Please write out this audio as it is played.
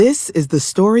This is the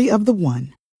story of the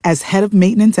one. As head of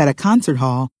maintenance at a concert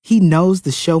hall, he knows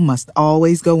the show must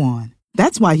always go on.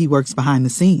 That's why he works behind the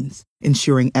scenes,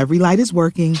 ensuring every light is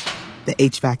working, the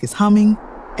HVAC is humming,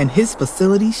 and his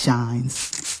facility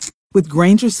shines. With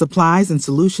Grainger's supplies and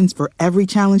solutions for every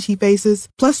challenge he faces,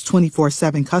 plus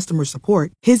 24/7 customer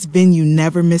support, his venue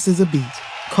never misses a beat.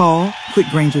 Call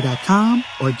quickgrainger.com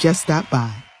or just stop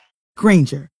by.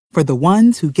 Grainger, for the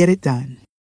ones who get it done.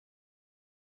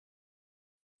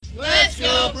 Let's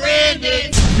go,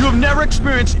 Brandon! You have never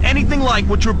experienced anything like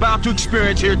what you're about to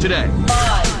experience here today.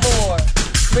 5, 4,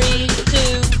 3,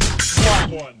 2,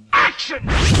 1. Action!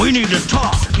 We need to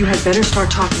talk. You had better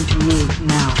start talking to me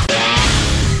now.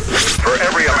 For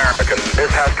every American,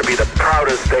 this has to be the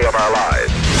proudest day of our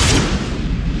lives.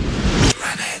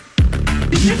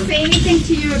 Does this say anything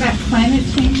to you about climate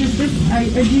change? Or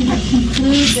do you have to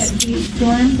conclude that these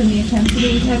storms and the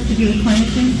intensity have to do with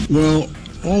climate change? Well,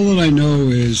 all that I know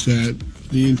is that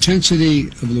the intensity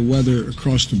of the weather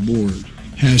across the board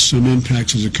has some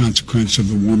impacts as a consequence of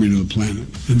the warming of the planet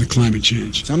and the climate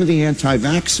change. Some of the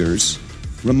anti-vaxxers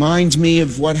remind me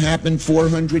of what happened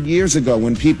 400 years ago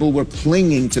when people were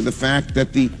clinging to the fact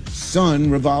that the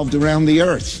sun revolved around the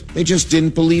earth. They just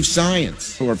didn't believe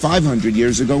science. Or 500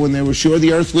 years ago when they were sure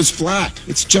the earth was flat.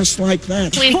 It's just like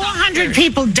that. 400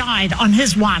 people died on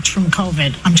his watch from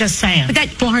COVID. I'm just saying. But that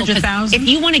 400,000? If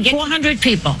you want to get 400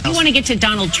 people. You want to get to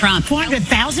Donald Trump.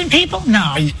 400,000 people?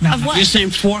 No. Of what? You're saying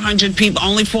 400 people,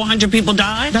 only 400 people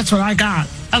died? That's what I got.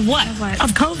 Of what?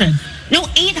 Of COVID. No,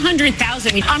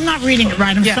 800,000. I'm not reading it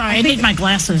right. I'm sorry. I need my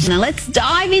glasses. Now let's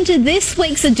dive into this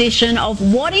week's edition of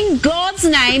What in God's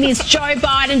Name is Joe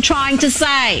Biden trying to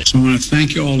say? So I want to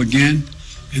thank you all again.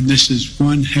 And this is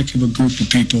one heck of a group of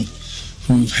people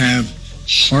who have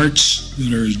hearts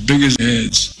that are as big as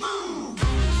heads.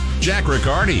 Jack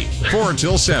Riccardi, 4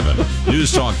 till 7.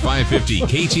 News Talk 550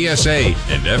 KTSA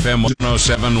and FM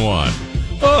 1071.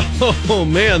 Oh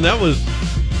man, that was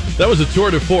a tour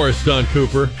de force, Don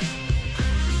Cooper.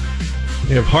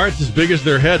 They have hearts as big as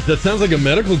their heads. That sounds like a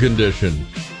medical condition.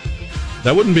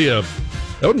 That wouldn't be a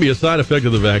side effect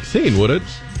of the vaccine, would it?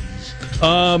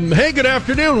 Hey, good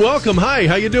afternoon. Welcome. Hi,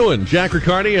 how you doing? Jack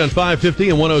Riccardi on 550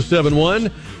 and 1071.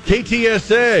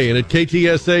 KTSA and at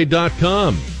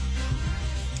ktsa.com.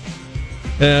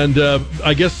 And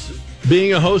I guess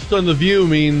being a host on The View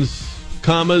means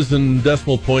commas and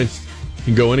decimal points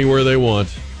can go anywhere they want.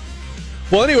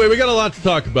 Well, anyway, we got a lot to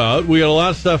talk about. We got a lot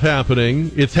of stuff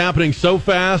happening. It's happening so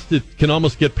fast it can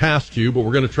almost get past you, but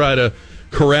we're going to try to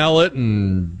corral it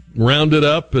and round it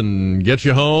up and get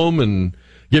you home and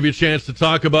give you a chance to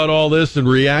talk about all this and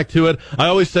react to it. I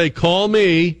always say, call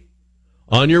me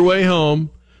on your way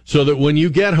home so that when you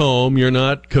get home, you're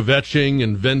not kvetching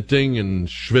and venting and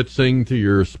schwitzing to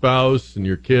your spouse and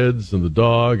your kids and the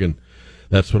dog, and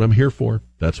that's what I'm here for.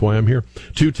 That's why I'm here.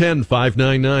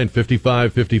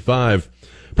 210-599-5555.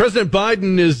 President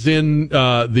Biden is in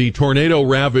the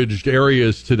tornado-ravaged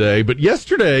areas today, but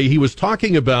yesterday he was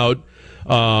talking about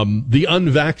the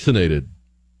unvaccinated.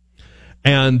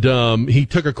 And he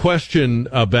took a question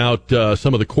about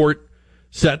some of the court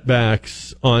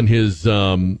setbacks on his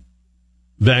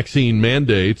vaccine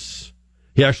mandates.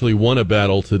 He actually won a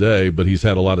battle today, but he's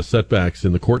had a lot of setbacks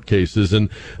in the court cases. And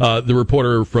the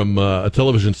reporter from a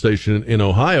television station in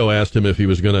Ohio asked him if he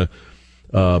was going to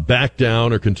back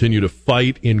down or continue to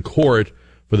fight in court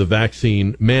for the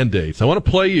vaccine mandates. I want to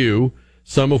play you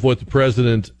some of what the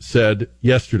president said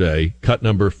yesterday, cut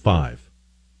number 5.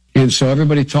 And so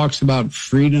everybody talks about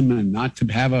freedom and not to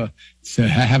have a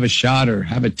shot or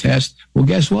have a test. Well,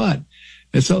 guess what?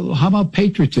 How about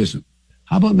patriotism?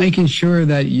 How about making sure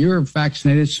that you're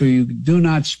vaccinated so you do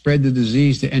not spread the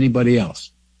disease to anybody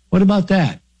else? What about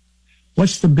that?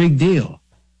 What's the big deal?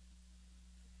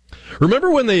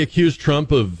 Remember when they accused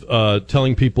Trump of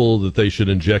telling people that they should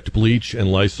inject bleach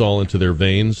and Lysol into their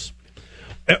veins?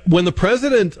 When the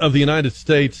president of the United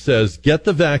States says, get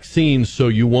the vaccine so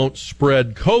you won't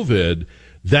spread COVID,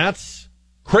 that's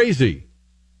crazy.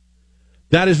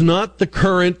 That is not the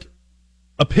current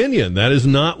opinion. That is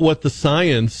not what the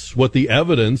science, what the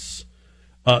evidence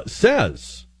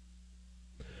says.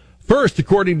 First,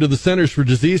 according to the Centers for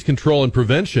Disease Control and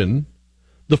Prevention,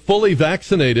 the fully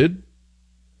vaccinated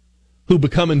who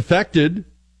become infected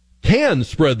can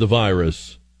spread the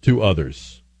virus to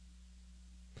others.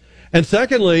 And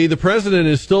secondly, the president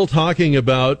is still talking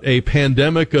about a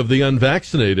pandemic of the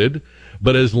unvaccinated,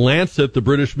 but as Lancet, the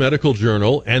British medical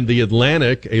journal, and The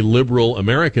Atlantic, a liberal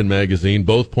American magazine,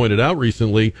 both pointed out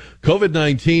recently,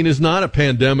 COVID-19 is not a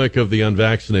pandemic of the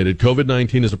unvaccinated.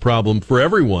 COVID-19 is a problem for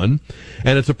everyone,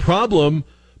 and it's a problem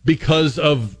because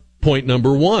of point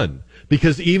number 1.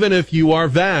 Because even if you are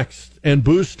vaxxed and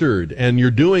boosted and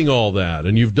you're doing all that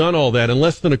and you've done all that, and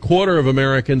less than a quarter of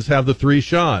Americans have the 3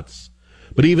 shots,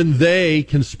 but even they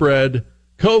can spread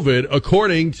COVID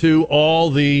according to all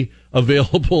the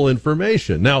available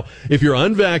information. Now, if you're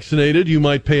unvaccinated, you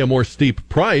might pay a more steep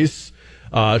price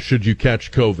should you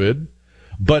catch COVID.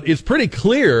 But it's pretty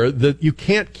clear that you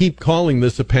can't keep calling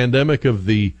this a pandemic of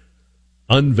the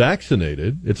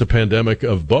unvaccinated. It's a pandemic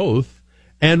of both.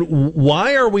 And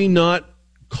why are we not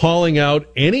calling out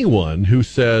anyone who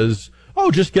says, oh,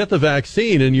 just get the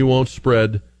vaccine and you won't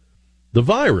spread the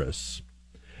virus?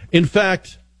 In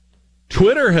fact,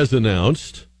 Twitter has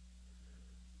announced,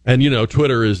 and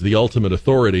Twitter is the ultimate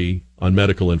authority on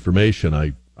medical information.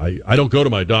 I don't go to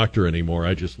my doctor anymore.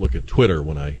 I just look at Twitter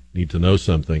when I need to know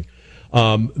something.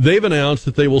 They've announced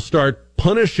that they will start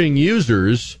punishing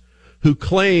users who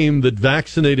claim that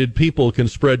vaccinated people can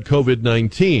spread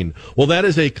COVID-19. Well, that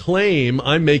is a claim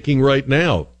I'm making right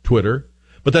now, Twitter.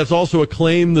 But that's also a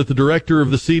claim that the director of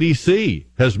the CDC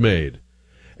has made,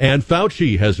 and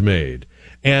Fauci has made,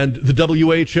 and the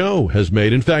WHO has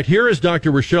made. In fact, here is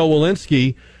Dr. Rochelle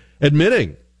Walensky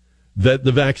admitting that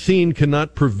the vaccine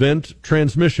cannot prevent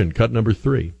transmission. Cut number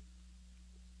 3.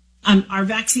 Our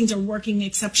vaccines are working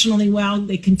exceptionally well.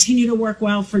 They continue to work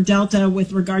well for Delta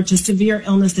with regard to severe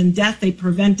illness and death. They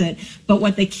prevent it. But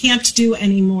what they can't do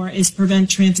anymore is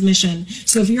prevent transmission.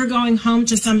 So if you're going home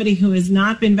to somebody who has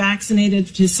not been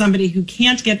vaccinated, to somebody who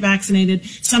can't get vaccinated,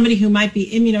 somebody who might be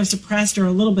immunosuppressed or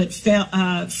a little bit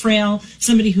frail,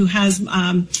 somebody who has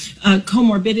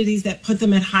comorbidities that put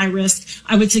them at high risk,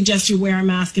 I would suggest you wear a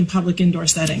mask in public indoor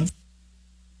settings.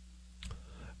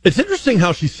 It's interesting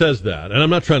how she says that, and I'm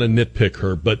not trying to nitpick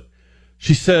her, but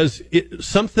she says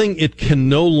something it can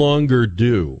no longer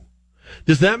do.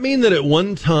 Does that mean that at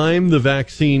one time the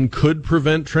vaccine could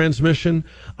prevent transmission?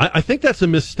 I think that's a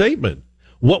misstatement.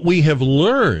 What we have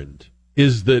learned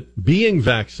is that being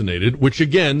vaccinated, which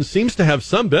again seems to have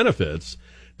some benefits,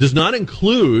 does not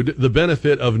include the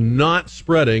benefit of not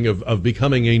spreading, of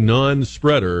becoming a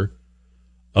non-spreader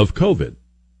of COVID.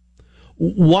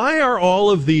 Why are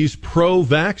all of these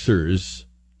pro-vaxxers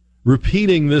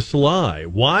repeating this lie?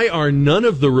 Why are none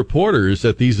of the reporters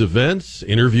at these events,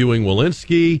 interviewing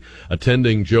Walensky,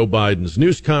 attending Joe Biden's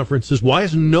news conferences, why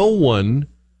is no one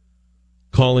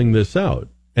calling this out?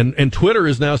 And Twitter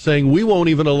is now saying, we won't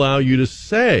even allow you to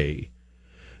say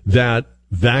that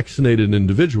vaccinated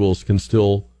individuals can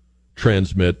still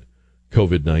transmit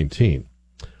COVID-19.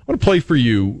 I want to play for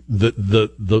you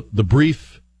the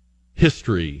brief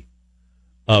history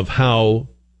of how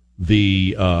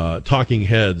the talking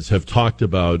heads have talked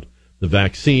about the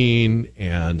vaccine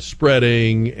and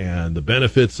spreading and the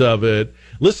benefits of it.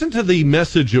 Listen to the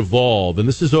message evolve, and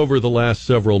this is over the last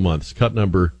several months. Cut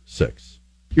number 6.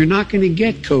 You're not going to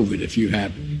get COVID if you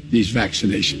have these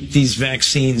vaccinations. These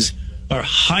vaccines are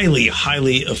highly,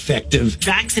 highly effective.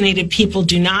 Vaccinated people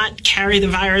do not carry the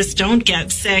virus, don't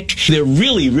get sick. They're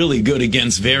really, really good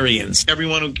against variants.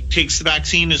 Everyone who takes the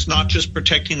vaccine is not just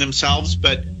protecting themselves,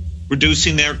 but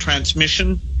reducing their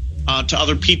transmission to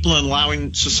other people and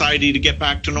allowing society to get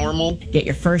back to normal. Get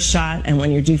your first shot, and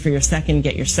when you're due for your second,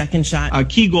 get your second shot. Our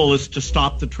key goal is to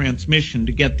stop the transmission,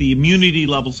 to get the immunity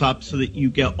levels up so that you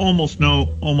get almost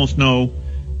no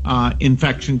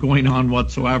infection going on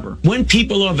whatsoever. When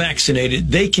people are vaccinated,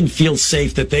 they can feel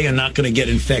safe that they are not going to get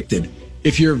infected.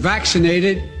 If you're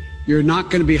vaccinated, you're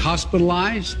not going to be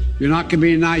hospitalized, you're not going to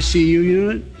be in an ICU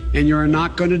unit, and you're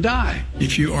not going to die.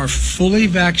 If you are fully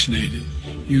vaccinated,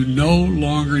 you no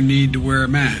longer need to wear a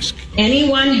mask.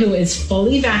 Anyone who is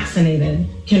fully vaccinated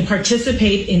can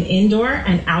participate in indoor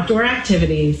and outdoor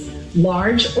activities,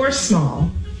 large or small,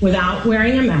 without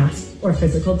wearing a mask or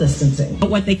physical distancing. But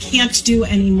what they can't do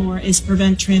anymore is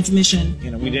prevent transmission.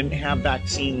 We didn't have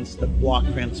vaccines that block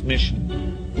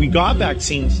transmission. We got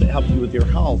vaccines that help you with your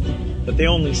health, but they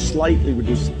only slightly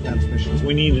reduce the transmissions.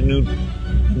 We need a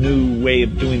new way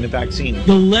of doing the vaccine.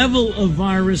 The level of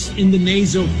virus in the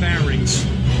nasopharynx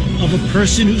of a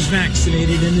person who's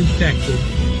vaccinated and infected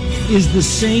is the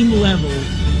same level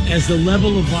as the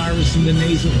level of virus in the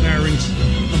nasopharynx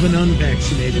of an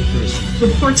unvaccinated person.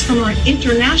 Reports from our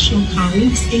international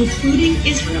colleagues, including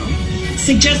Israel,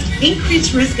 suggest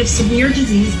increased risk of severe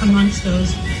disease amongst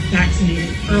those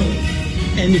vaccinated early.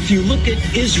 And if you look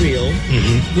at Israel,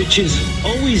 which has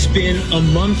always been a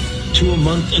month to a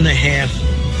month and a half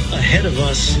ahead of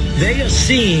us, they are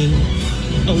seeing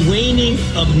a waning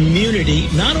of immunity,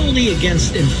 not only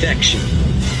against infection,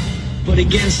 but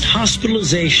against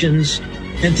hospitalizations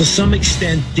and to some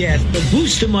extent death. The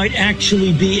booster might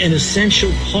actually be an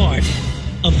essential part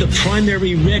of the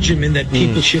primary regimen that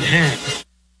people should have.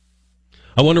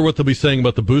 I wonder what they'll be saying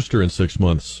about the booster in 6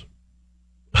 months.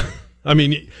 I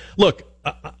mean, look,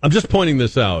 I'm just pointing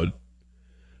this out.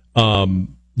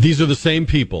 These are the same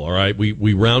people, all right?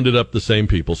 We rounded up the same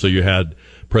people. So you had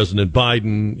President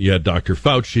Biden, you had Dr.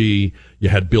 Fauci, you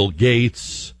had Bill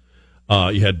Gates,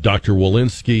 you had Dr.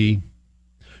 Walensky.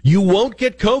 You won't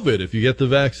get COVID if you get the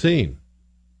vaccine.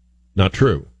 Not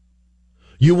true.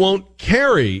 You won't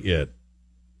carry it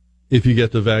if you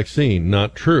get the vaccine.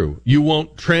 Not true. You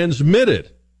won't transmit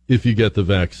it if you get the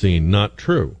vaccine. Not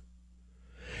true.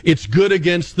 It's good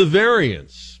against the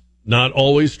variants. Not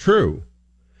always true.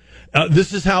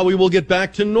 This is how we will get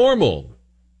back to normal.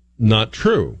 Not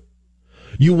true.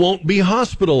 You won't be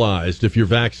hospitalized if you're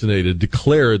vaccinated,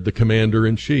 declared the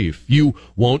commander-in-chief. You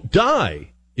won't die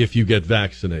if you get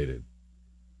vaccinated.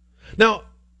 Now,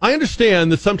 I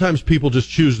understand that sometimes people just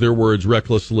choose their words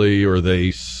recklessly or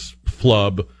they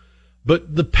flub,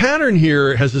 but the pattern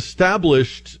here has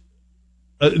established,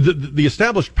 the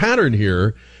established pattern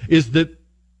here is that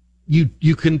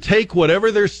you can take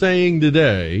whatever they're saying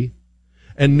today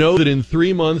and know that in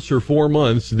 3 months or 4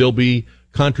 months they'll be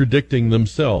contradicting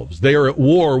themselves. They are at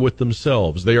war with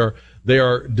themselves. They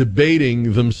are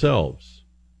debating themselves.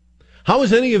 How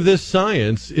is any of this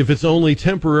science if it's only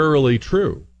temporarily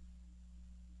true?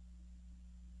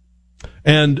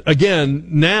 And again,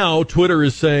 now Twitter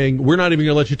is saying, we're not even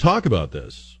going to let you talk about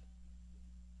this.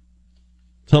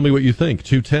 Tell me what you think.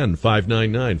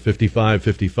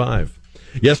 210-599-5555.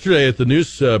 Yesterday at the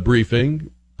news briefing,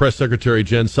 Press Secretary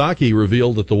Jen Psaki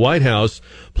revealed that the White House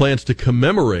plans to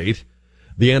commemorate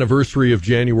the anniversary of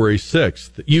January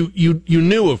 6th. You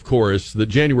knew, of course, that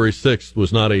January 6th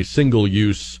was not a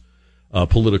single-use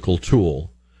political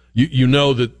tool. You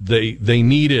know that they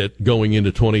need it going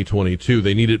into 2022.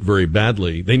 They need it very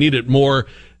badly. They need it more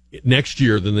next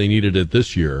year than they needed it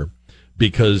this year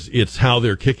because it's how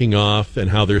they're kicking off and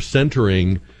how they're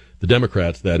centering the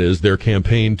Democrats, that is, their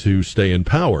campaign to stay in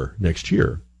power next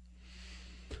year.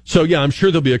 So, yeah, I'm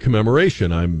sure there'll be a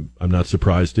commemoration. I'm not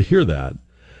surprised to hear that.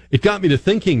 It got me to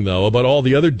thinking, though, about all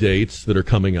the other dates that are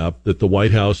coming up that the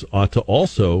White House ought to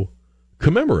also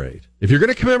commemorate. If you're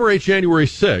going to commemorate January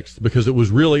 6th because it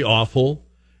was really awful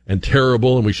and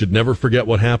terrible and we should never forget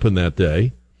what happened that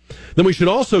day, then we should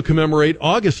also commemorate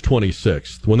August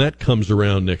 26th when that comes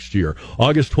around next year.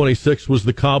 August 26th was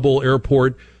the Kabul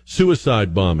airport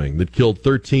suicide bombing that killed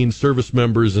 13 service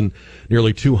members and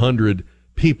nearly 200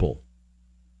 people.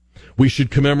 We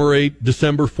should commemorate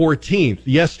December 14th,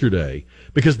 yesterday,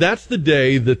 because that's the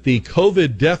day that the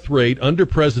COVID death rate under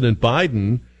President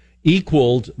Biden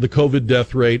equaled the COVID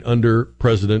death rate under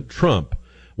President Trump.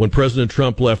 When President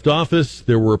Trump left office,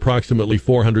 there were approximately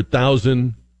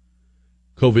 400,000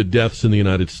 COVID deaths in the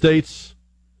United States.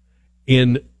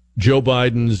 In Joe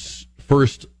Biden's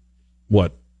first,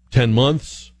 10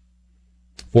 months,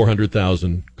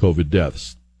 400,000 COVID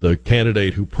deaths. The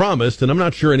candidate who promised, and I'm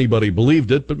not sure anybody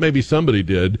believed it, but maybe somebody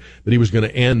did, that he was going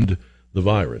to end the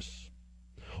virus.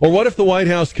 Or what if the White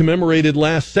House commemorated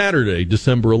last Saturday,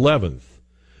 December 11th?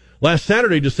 Last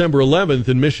Saturday, December 11th,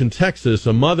 in Mission, Texas,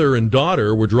 a mother and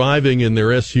daughter were driving in their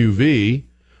SUV,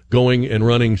 going and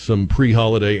running some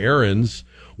pre-holiday errands,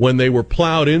 when they were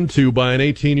plowed into by an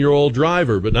 18-year-old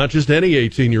driver, but not just any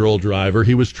 18-year-old driver.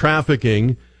 He was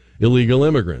trafficking illegal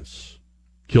immigrants,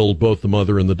 killed both the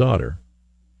mother and the daughter.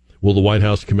 Will the White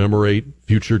House commemorate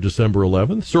future December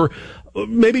 11th? Or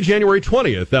maybe January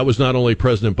 20th. That was not only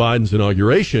President Biden's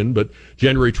inauguration, but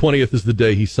January 20th is the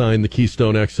day he signed the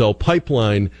Keystone XL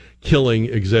pipeline killing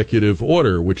executive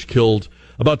order, which killed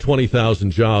about 20,000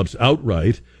 jobs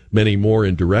outright, many more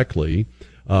indirectly,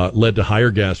 led to higher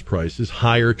gas prices,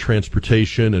 higher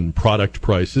transportation and product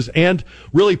prices, and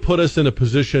really put us in a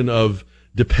position of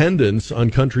dependence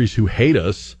on countries who hate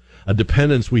us, a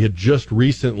dependence we had just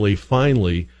recently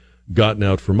finally gotten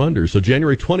out from under. So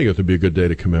January 20th would be a good day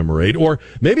to commemorate. Or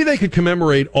maybe they could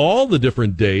commemorate all the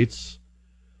different dates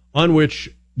on which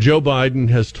Joe Biden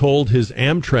has told his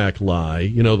Amtrak lie,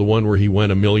 you know, the one where he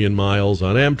went 1,000,000 miles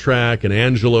on Amtrak and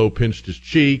Angelo pinched his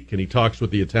cheek and he talks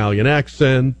with the Italian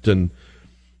accent and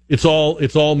it's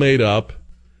all made up.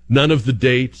 None of the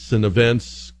dates and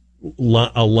events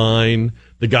align.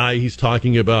 The guy he's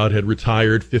talking about had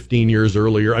retired 15 years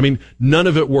earlier. I mean, none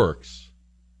of it works.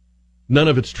 None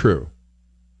of it's true.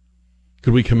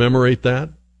 Could we commemorate that?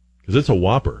 Because it's a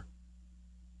whopper.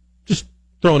 Just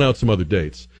throwing out some other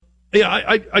dates. Yeah,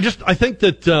 I think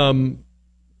that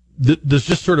there's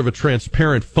just sort of a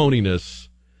transparent phoniness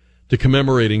to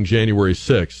commemorating January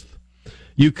 6th.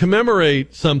 You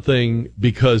commemorate something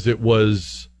because it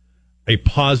was a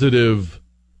positive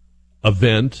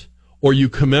event, or you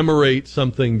commemorate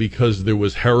something because there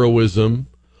was heroism,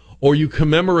 or you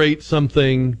commemorate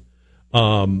something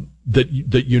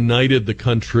that united the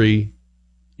country,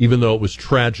 even though it was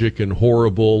tragic and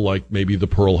horrible, like maybe the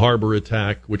Pearl Harbor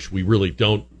attack, which we really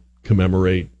don't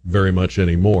commemorate very much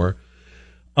anymore.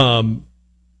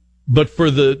 But for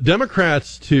the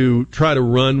Democrats to try to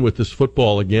run with this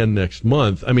football again next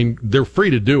month, I mean, they're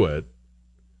free to do it.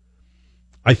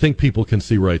 I think people can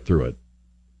see right through it.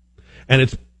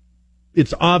 And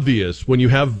it's obvious when you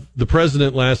have the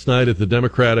president last night at the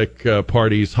Democratic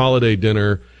Party's holiday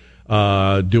dinner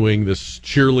doing this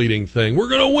cheerleading thing. We're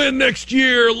going to win next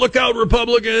year. Look out,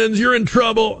 Republicans. You're in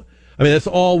trouble. I mean, that's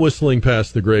all whistling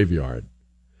past the graveyard.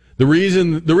 The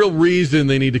real reason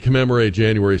they need to commemorate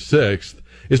January 6th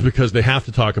is because they have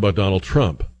to talk about Donald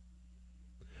Trump.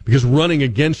 Because running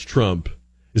against Trump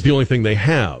is the only thing they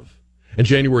have. And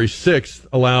January 6th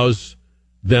allows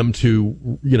them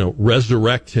to,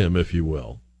 resurrect him, if you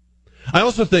will. I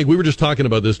also think, we were just talking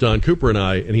about this, Don Cooper and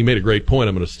I, and he made a great point.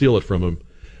 I'm going to steal it from him.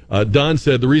 Don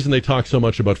said the reason they talk so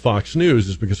much about Fox News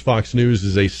is because Fox News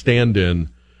is a stand-in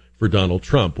for Donald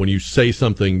Trump. When you say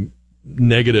something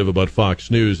negative about Fox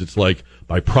News, it's like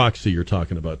by proxy you're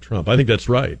talking about Trump. I think that's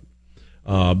right.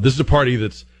 This is a party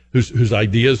whose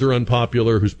ideas are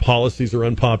unpopular, whose policies are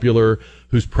unpopular,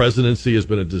 whose presidency has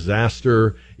been a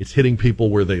disaster. It's hitting people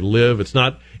where they live. It's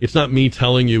not me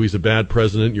telling you he's a bad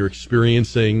president. You're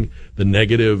experiencing the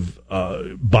negative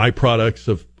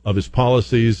byproducts of his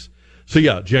policies. So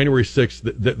yeah, January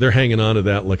 6th, they're hanging on to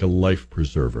that like a life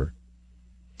preserver.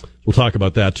 We'll talk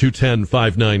about that.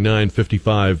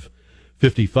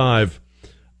 210-599-5555.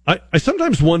 I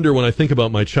sometimes wonder when I think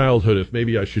about my childhood if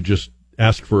maybe I should just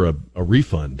ask for a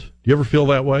refund. Do you ever feel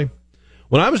that way?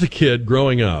 When I was a kid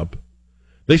growing up,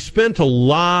 they spent a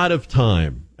lot of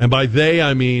time, and by they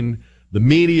I mean the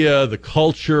media, the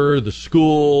culture, the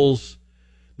schools.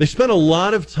 They spent a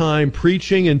lot of time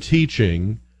preaching and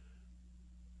teaching,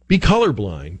 be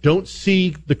colorblind. Don't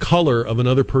see the color of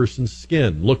another person's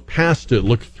skin. Look past it.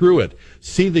 Look through it.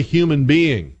 See the human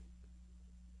being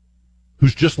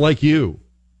who's just like you.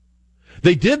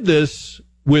 They did this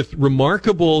with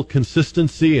remarkable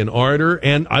consistency and ardor,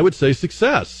 and I would say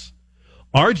success.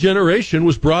 Our generation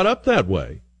was brought up that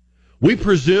way. We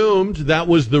presumed that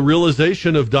was the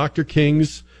realization of Dr.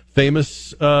 King's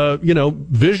famous,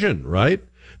 vision, right?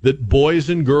 That boys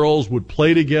and girls would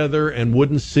play together and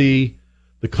wouldn't see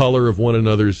the color of one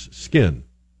another's skin.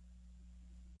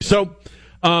 So,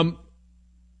 I'm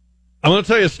going to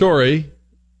tell you a story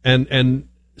and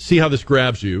see how this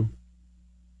grabs you.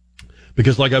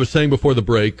 Because like I was saying before the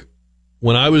break,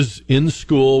 when I was in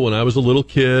school, when I was a little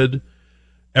kid,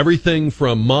 everything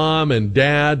from mom and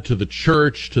dad to the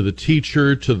church to the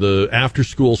teacher to the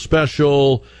after-school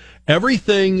special,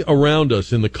 everything around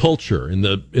us in the culture, in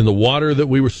the water that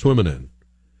we were swimming in,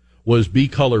 was be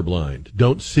colorblind.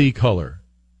 Don't see color.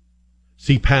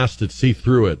 See past it, see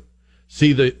through it.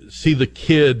 See the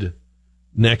kid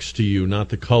next to you, not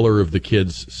the color of the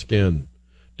kid's skin.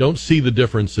 Don't see the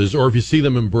differences, or if you see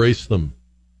them, embrace them.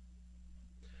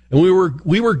 And we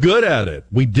were good at it.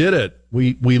 We did it.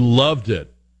 We loved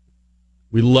it.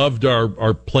 We loved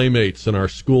our playmates and our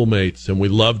schoolmates, and we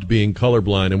loved being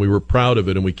colorblind, and we were proud of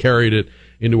it, and we carried it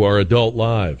into our adult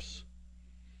lives.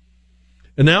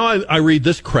 And now I read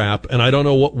this crap, and I don't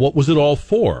know what was it all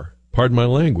for. Pardon my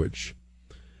language.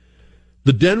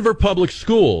 The Denver Public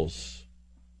Schools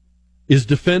is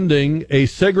defending a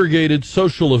segregated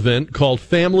social event called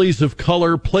Families of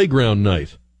Color Playground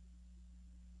Night.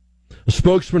 A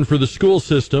spokesman for the school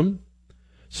system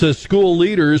says school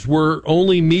leaders were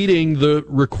only meeting the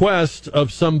request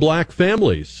of some black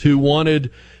families who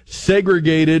wanted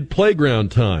segregated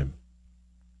playground time.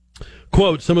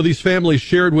 Quote, some of these families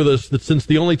shared with us that since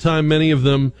the only time many of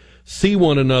them see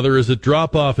one another is at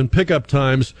drop-off and pickup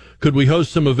times, could we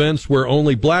host some events where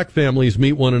only black families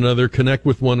meet one another, connect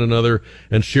with one another,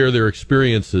 and share their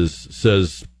experiences,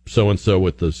 says so-and-so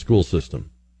with the school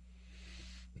system.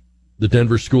 The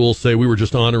Denver schools say we were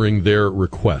just honoring their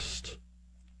request.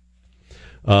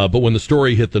 But when the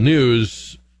story hit the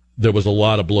news, there was a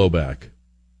lot of blowback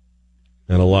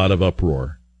and a lot of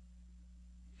uproar.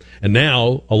 And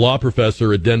now, a law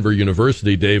professor at Denver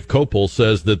University, Dave Kopel,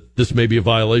 says that this may be a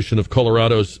violation of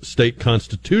Colorado's state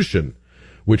constitution,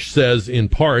 which says, in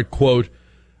part, quote,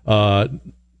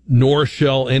 nor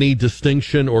shall any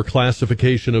distinction or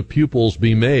classification of pupils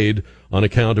be made on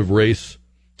account of race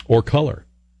or color.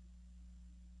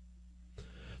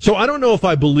 So I don't know if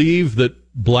I believe that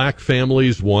black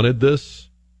families wanted this,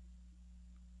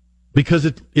 because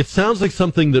it sounds like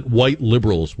something that white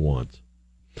liberals want.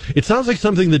 It sounds like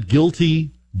something that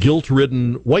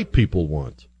guilt-ridden white people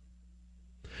want.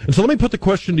 And so let me put the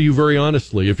question to you very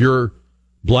honestly. If you're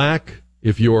black,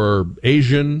 if you're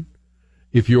Asian,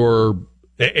 if you're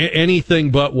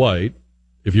anything but white,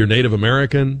 if you're Native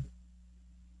American.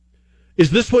 Is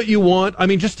this what you want? I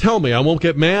mean, just tell me. I won't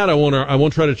get mad. I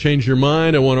won't try to change your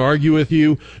mind. I won't argue with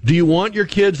you. Do you want your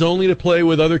kids only to play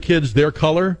with other kids their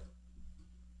color?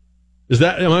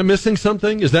 Am I missing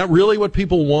something? Is that really what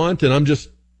people want, and I'm just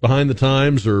behind the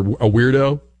times or a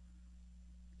weirdo?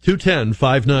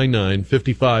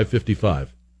 210-599-5555.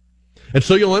 And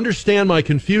so you'll understand my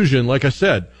confusion. Like I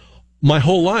said, my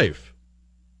whole life,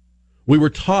 we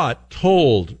were taught,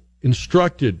 told,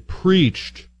 instructed,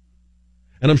 preached.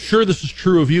 And I'm sure this is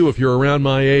true of you if you're around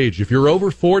my age. If you're over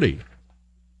 40,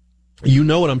 you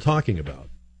know what I'm talking about.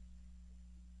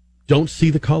 Don't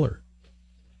see the color.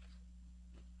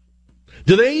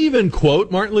 Do they even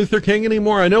quote Martin Luther King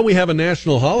anymore? I know we have a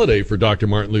national holiday for Dr.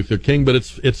 Martin Luther King, but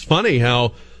it's funny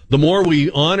how the more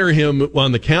we honor him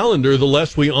on the calendar, the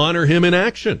less we honor him in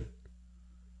action.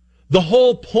 The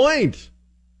whole point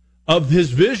of his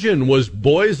vision was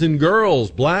boys and girls,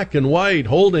 black and white,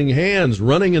 holding hands,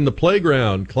 running in the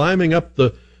playground, climbing up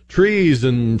the trees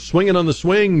and swinging on the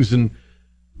swings. And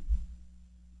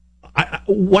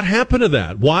what happened to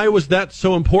that? Why was that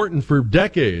so important for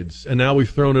decades, and now we've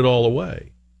thrown it all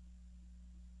away?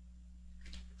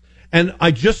 And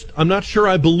I'm not sure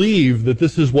I believe that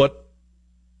this is what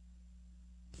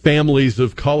families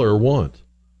of color want.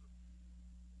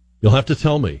 You'll have to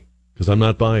tell me, because I'm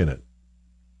not buying it.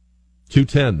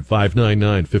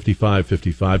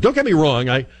 210-599-5555. Don't get me wrong.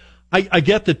 I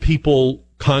get that people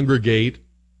congregate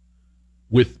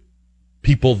with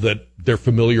people that they're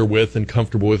familiar with and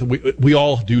comfortable with. We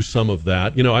all do some of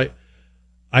that. You know, I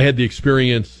had the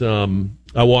experience. I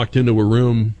walked into a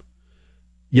room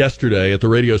yesterday at the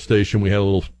radio station. We had a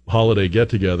little holiday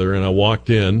get-together, and I walked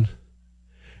in,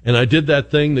 and I did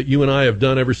that thing that you and I have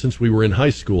done ever since we were in high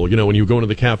school. You know, when you go into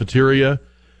the cafeteria,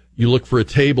 you look for a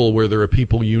table where there are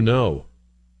people you know.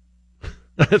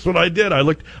 That's what I did. I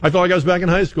felt like I was back in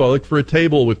high school. I looked for a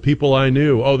table with people I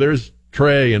knew. Oh, there's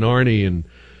Trey and Arnie, and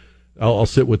I'll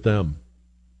sit with them.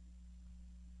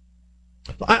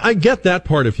 I get that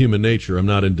part of human nature. I'm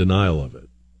not in denial of it.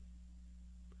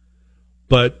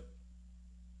 But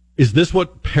is this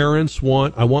what parents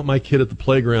want? I want my kid at the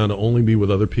playground to only be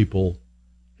with other people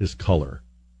his color.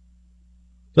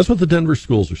 That's what the Denver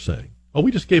schools are saying. Oh, we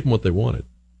just gave them what they wanted.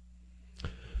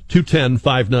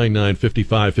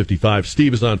 210-599-5555.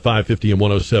 Steve is on 550 and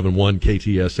 107.1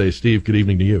 KTSA. Steve, good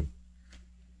evening to you.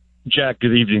 Jack,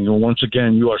 good evening. And once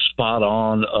again, you are spot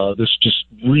on. This just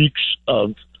reeks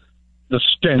of the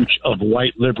stench of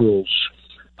white liberals.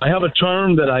 I have a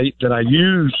term that I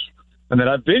use and that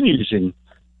I've been using.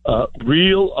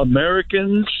 Real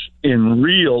Americans in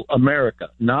real America,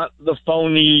 not the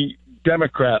phony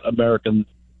Democrat America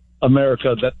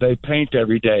that they paint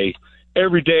every day,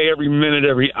 every minute,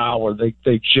 every hour.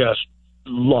 They just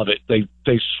love it. They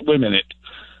swim in it.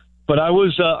 But I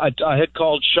had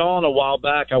called Sean a while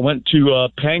back. I went to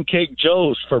Pancake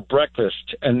Joe's for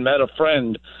breakfast and met a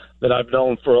friend that I've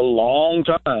known for a long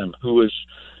time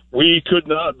we could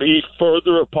not be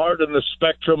further apart in the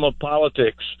spectrum of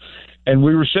politics. And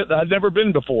we were sitting, I'd never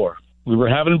been before. We were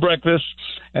having breakfast,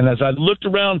 and as I looked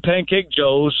around Pancake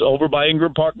Joe's over by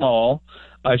Ingram Park Mall,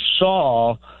 I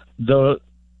saw the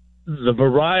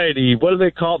variety, what do they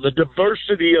call it? The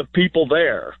diversity of people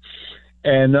there.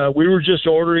 And we were just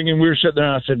ordering, and we were sitting there,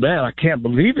 and I said, man, I can't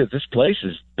believe it. This place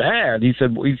is bad. He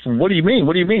said, what do you mean?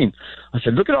 What do you mean? I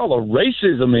said, look at all the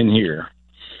racism in here.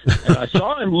 And I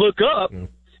saw him look up, and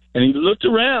he looked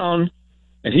around,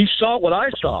 and he saw what I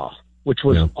saw, which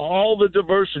was all the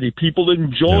diversity, people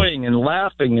enjoying and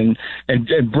laughing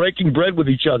and breaking bread with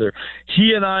each other.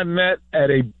 He and I met at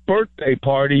a birthday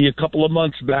party a couple of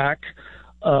months back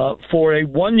for a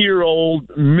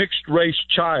 1-year-old mixed-race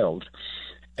child.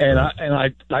 And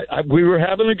we were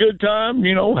having a good time,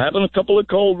 you know, having a couple of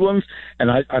cold ones.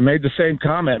 And I made the same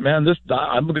comment, man,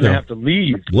 I'm going to have to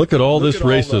leave. Look at all this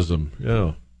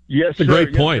racism. Yes, it's a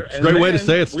great point. It's a great way to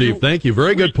say it, Steve. Thank you.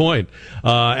 Very good point.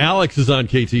 Alex is on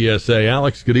KTSA.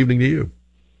 Alex, good evening to you.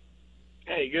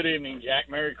 Hey, good evening, Jack.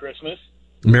 Merry Christmas.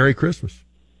 Merry Christmas.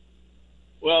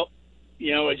 Well,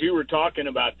 you know, as you were talking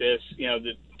about this, you know,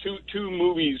 the two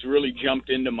movies really jumped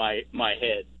into my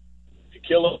head. To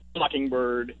Kill a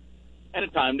Mockingbird and A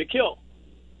Time to Kill,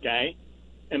 okay?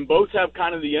 And both have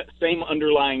kind of the same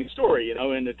underlying story, you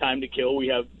know. In A Time to Kill, we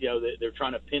have, you know, they're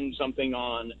trying to pin something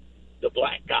on the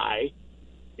black guy,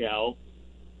 you know,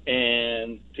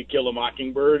 and To Kill a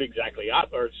Mockingbird, A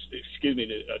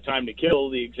Time to Kill,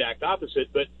 the exact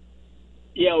opposite. But,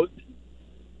 you know,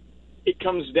 it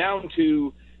comes down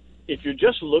to, if you're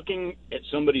just looking at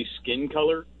somebody's skin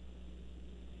color,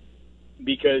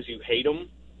 because you hate them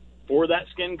for that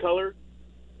skin color.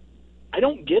 I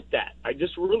don't get that. I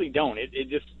just really don't.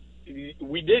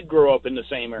 We did grow up in the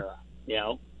same era, you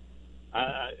know.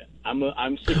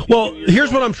 I'm 62 Well, years here's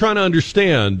old. what I'm trying to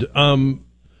understand.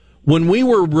 When we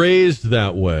were raised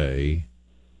that way,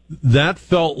 that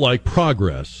felt like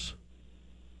progress.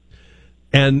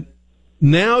 And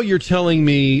now you're telling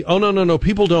me, oh, no,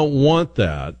 people don't want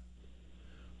that.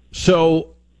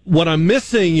 So what I'm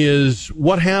missing is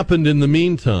what happened in the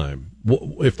meantime.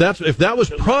 If that was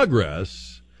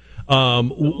progress,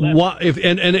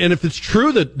 if it's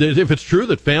true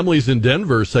that families in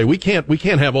Denver say we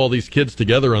can't have all these kids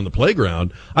together on the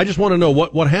playground, I just want to know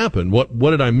what happened. What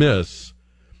did I miss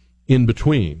in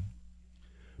between?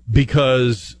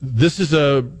 Because this is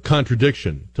a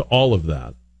contradiction to all of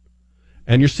that.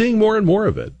 And you're seeing more and more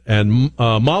of it. And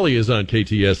Molly is on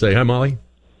KTSA. Hi, Molly.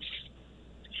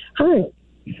 Hi.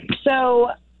 So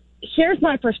here's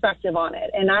my perspective on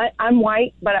it. And I'm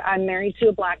white, but I'm married to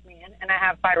a black man, and I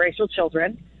have biracial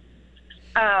children.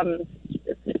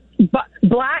 But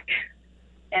black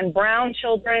and brown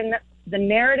children, the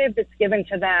narrative that's given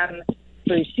to them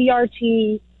through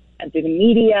CRT and through the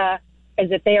media is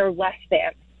that they are less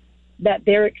than, that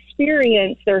their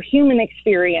experience, their human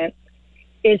experience,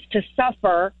 is to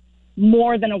suffer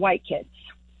more than a white kid's,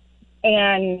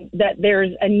 and that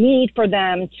there's a need for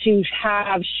them to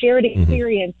have shared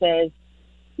experiences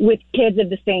with kids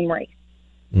of the same race.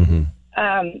 Mm-hmm.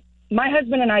 My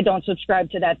husband and I don't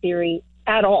subscribe to that theory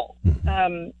at all.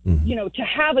 You know, to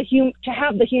have the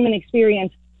human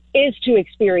experience is to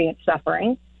experience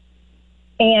suffering,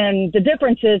 and the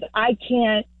difference is I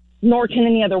can't, nor can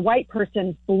any other white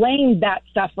person, blame that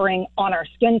suffering on our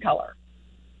skin color.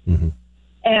 Mm-hmm.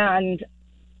 And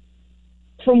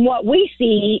from what we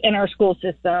see in our school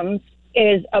systems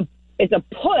is a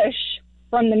push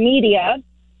from the media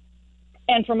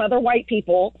and from other white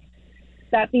people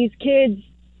that these kids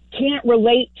can't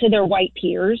relate to their white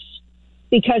peers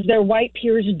because their white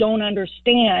peers don't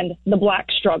understand the black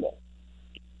struggle.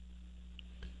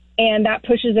 And that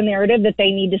pushes a narrative that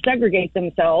they need to segregate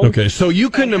themselves. Okay, so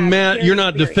you can imagine, you're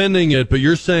not defending it, but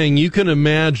you're saying you can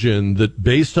imagine that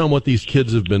based on what these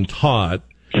kids have been taught,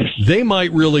 they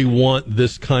might really want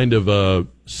this kind of a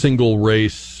single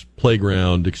race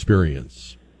playground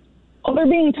experience. Well, they're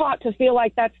being taught to feel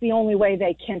like that's the only way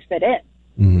they can fit in.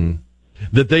 Mm-hmm.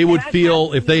 That they would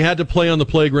feel if they had to play on the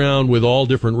playground with all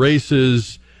different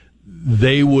races,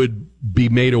 they would be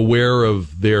made aware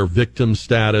of their victim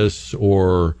status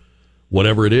or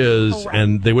whatever it is, Correct.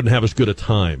 And they wouldn't have as good a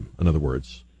time, in other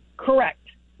words. Correct.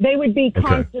 They would be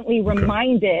constantly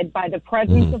reminded by the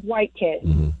presence of white kids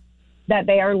that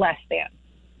they are less than.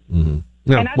 Mm-hmm.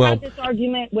 Yeah, and I've had this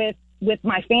argument with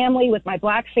my family, with my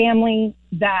black family,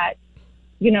 that,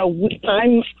 you know,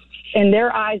 I'm, in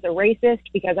their eyes, a racist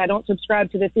because I don't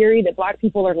subscribe to the theory that black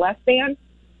people are less than.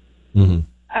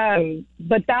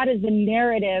 But that is the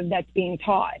narrative that's being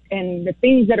taught. And the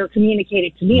things that are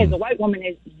communicated to me as a white woman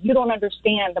is you don't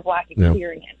understand the black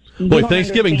experience. Yeah. Boy,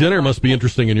 Thanksgiving dinner must be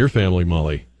interesting in your family,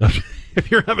 Molly. If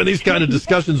you're having these kind of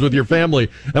discussions with your family,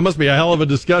 that must be a hell of a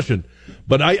discussion.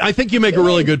 But I think you make a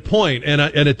really good point, and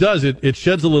it does. It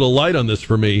sheds a little light on this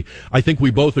for me. I think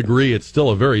we both agree it's still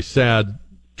a very sad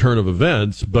turn of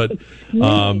events, but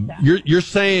you're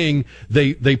saying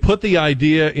they put the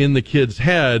idea in the kid's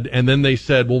head, and then they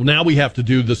said, well, now we have to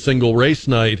do the single race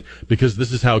night because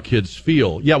this is how kids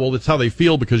feel. Yeah, well, it's how they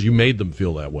feel because you made them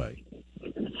feel that way.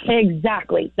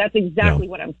 Exactly. That's exactly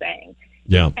what I'm saying.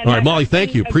 Yeah. All right, Molly,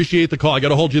 thank you. Appreciate the call. I got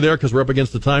to hold you there because we're up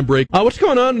against the time break. What's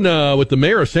going on with the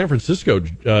mayor of San Francisco?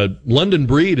 London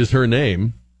Breed is her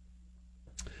name.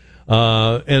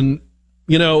 And,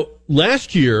 you know,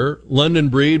 last year, London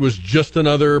Breed was just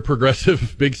another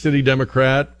progressive big city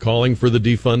Democrat calling for the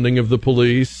defunding of the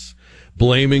police,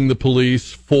 blaming the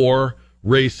police for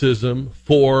racism,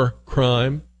 for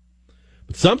crime.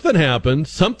 But something happened.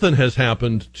 Something has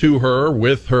happened to her,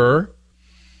 with her.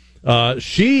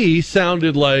 She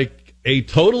sounded like a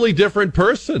totally different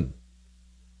person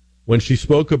when she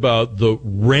spoke about the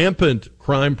rampant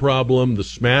crime problem, the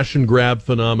smash and grab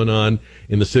phenomenon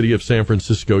in the city of San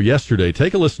Francisco yesterday.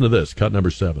 Take a listen to this, cut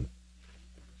number 7.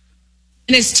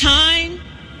 And it's time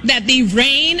that the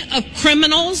reign of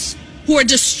criminals who are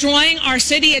destroying our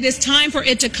city, it is time for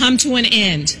it to come to an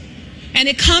end. And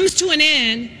it comes to an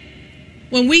end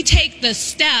when we take the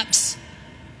steps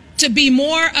to be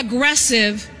more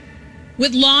aggressive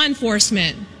with law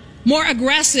enforcement, more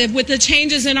aggressive with the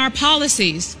changes in our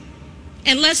policies,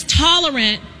 and less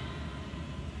tolerant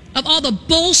of all the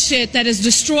bullshit that has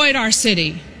destroyed our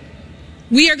city.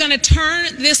 We are going to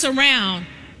turn this around.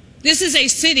 This is a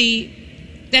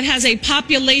city that has a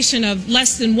population of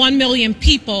less than 1 million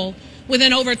people with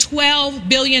an over $12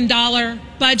 billion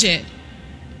budget.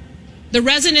 The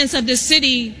residents of the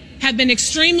city have been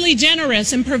extremely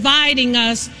generous in providing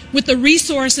us with the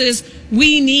resources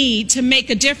we need to make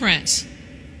a difference.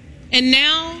 And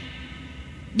now,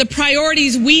 the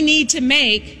priorities we need to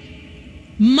make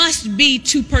must be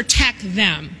to protect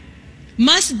them,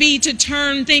 must be to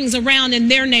turn things around in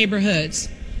their neighborhoods.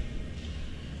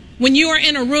 When you are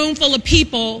in a room full of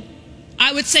people,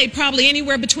 I would say probably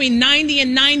anywhere between 90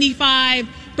 and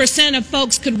 95% of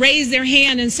folks could raise their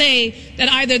hand and say that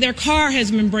either their car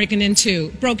has been broken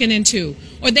into,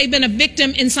 or they've been a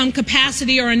victim in some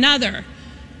capacity or another.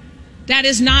 That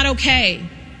is not okay.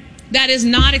 That is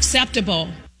not acceptable.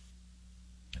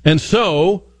 And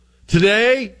so,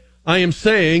 today, I am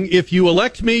saying, if you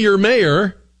elect me your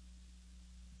mayor,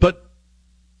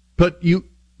 but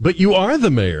you are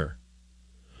the mayor.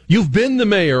 You've been the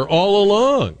mayor all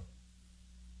along.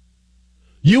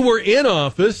 You were in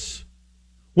office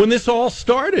when this all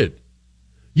started.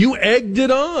 You egged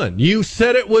it on. You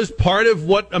said it was part of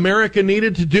what America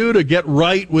needed to do to get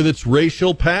right with its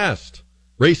racist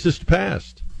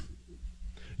past.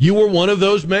 You were one of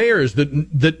those mayors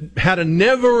that had a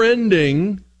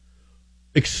never-ending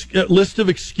list of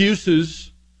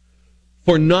excuses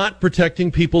for not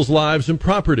protecting people's lives and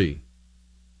property.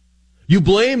 You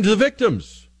blamed the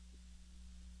victims.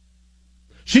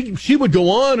 She would go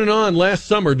on and on last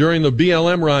summer during the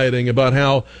BLM rioting about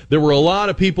how there were a lot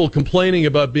of people complaining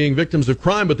about being victims of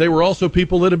crime, but they were also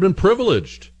people that had been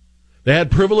privileged. They had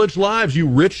privileged lives, you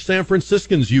rich San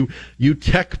Franciscans, you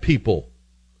tech people.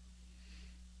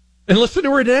 And listen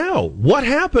to her now. What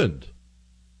happened?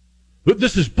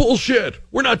 This is bullshit.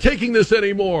 We're not taking this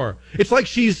anymore. It's like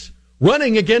she's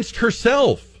running against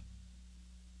herself.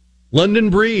 London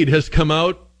Breed has come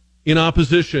out in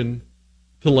opposition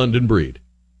to London Breed.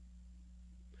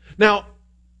 Now,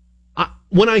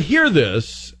 when I hear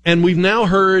this, and we've now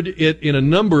heard it in a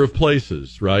number of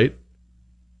places, right?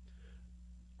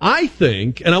 I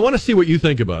think, and I want to see what you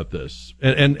think about this,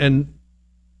 and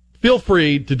feel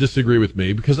free to disagree with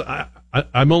me, because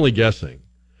I'm only guessing.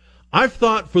 I've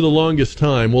thought for the longest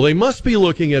time, well, they must be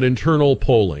looking at internal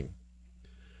polling.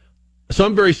 So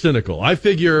I'm very cynical. I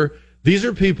figure these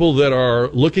are people that are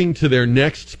looking to their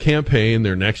next campaign,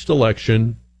 their next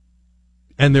election,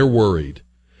 and they're worried.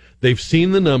 They've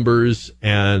seen the numbers,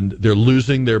 and they're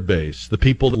losing their base. The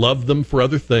people that love them for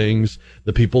other things,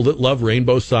 the people that love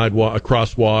rainbow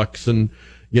crosswalks and,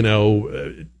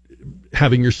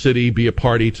 having your city be a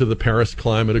party to the Paris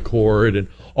Climate Accord and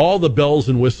all the bells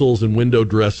and whistles and window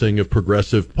dressing of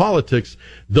progressive politics,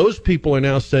 those people are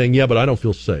now saying, yeah, but I don't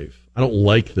feel safe. I don't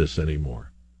like this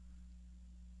anymore.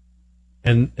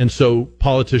 And so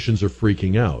politicians are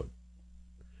freaking out.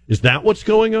 Is that what's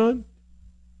going on?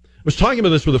 I was talking about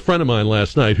this with a friend of mine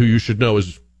last night who you should know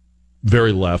is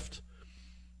very left.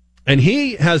 And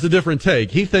he has a different take.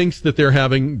 He thinks that they're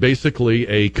having basically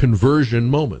a conversion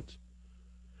moment.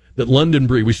 That London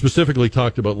Breed, we specifically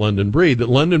talked about London Breed, that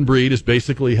London Breed is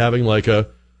basically having like a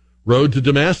road to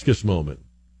Damascus moment.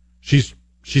 She's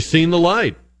seen the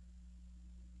light.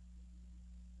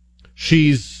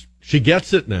 She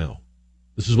gets it now.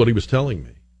 This is what he was telling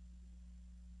me.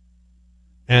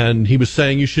 And he was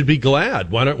saying you should be glad.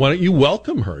 Why don't you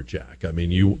welcome her, Jack? I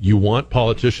mean, you want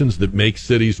politicians that make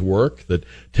cities work, that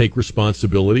take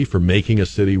responsibility for making a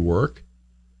city work.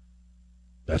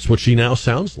 That's what she now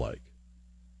sounds like.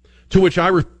 To which I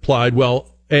replied,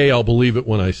 well, I'll believe it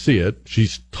when I see it.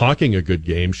 She's talking a good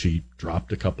game. She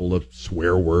dropped a couple of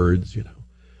swear words,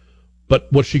 But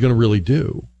what's she going to really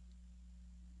do?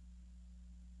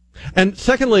 And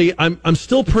secondly, I'm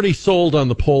still pretty sold on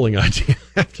the polling idea.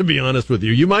 I have to be honest with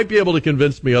you. You might be able to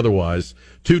convince me otherwise.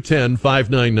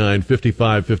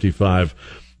 210-599-5555.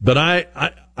 But I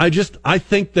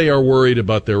think they are worried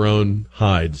about their own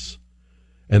hides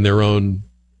and their own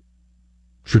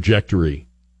trajectory.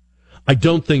 I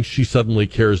don't think she suddenly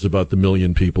cares about the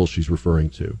million people she's referring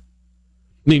to.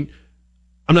 I mean,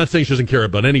 I'm not saying she doesn't care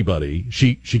about anybody.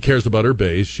 She cares about her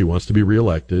base. She wants to be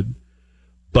reelected.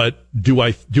 But do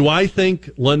I think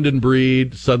London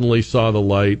Breed suddenly saw the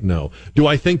light? No. Do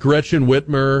I think Gretchen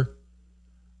Whitmer,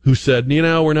 who said,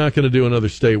 we're not going to do another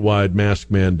statewide mask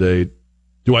mandate,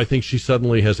 do I think she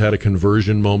suddenly has had a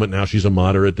conversion moment? Now she's a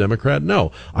moderate Democrat?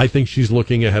 No. I think she's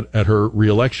looking at her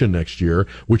reelection next year,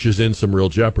 which is in some real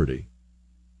jeopardy.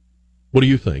 What do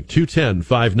you think?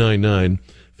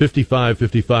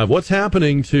 210-599-5555. What's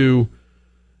happening to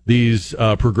these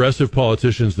progressive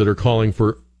politicians that are calling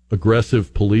for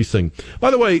aggressive policing? By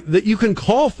the way, that you can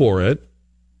call for it,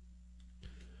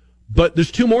 but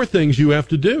there's two more things you have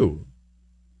to do.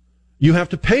 you have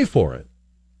to pay for it.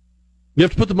 You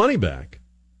have to put the money back.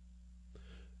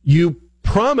 You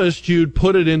promised you'd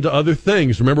put it into other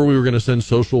things. Remember, we were going to send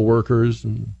social workers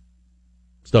and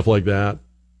stuff like that.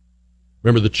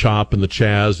 Remember the CHOP and the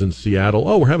Chaz in Seattle?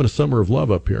 Oh, we're having a summer of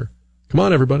love up here. Come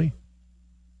on, everybody.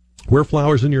 Wear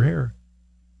flowers in your hair.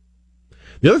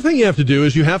 The other thing you have to do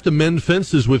is you have to mend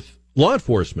fences with law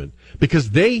enforcement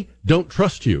because they don't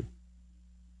trust you.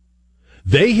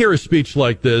 They hear a speech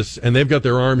like this and they've got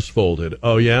their arms folded.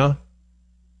 Oh, yeah?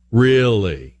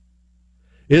 Really?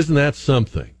 Isn't that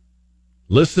something?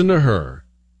 Listen to her.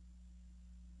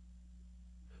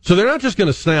 So they're not just going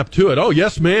to snap to it. Oh,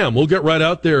 yes, ma'am. We'll get right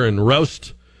out there and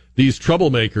roust these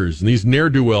troublemakers and these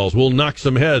ne'er-do-wells. We'll knock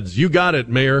some heads. You got it,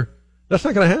 Mayor. That's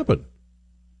not going to happen.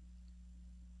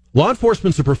 Law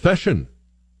enforcement's a profession.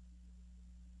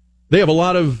 They have a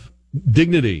lot of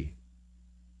dignity,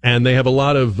 and they have a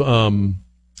lot of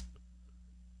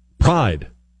pride.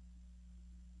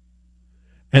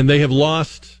 And they have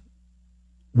lost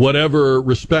whatever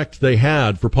respect they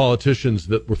had for politicians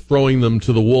that were throwing them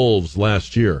to the wolves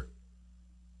last year.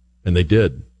 And they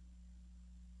did.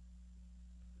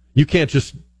 You can't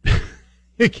just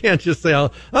say,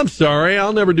 I'm sorry,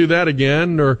 I'll never do that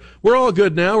again, or we're all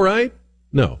good now, right?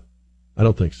 No, I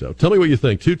don't think so. Tell me what you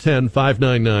think.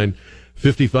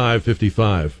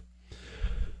 210-599-5555.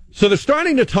 So they're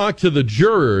starting to talk to the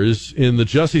jurors in the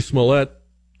Jussie Smollett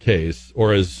case,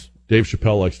 or as Dave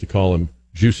Chappelle likes to call him,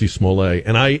 Juicy Smollett.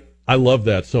 And I love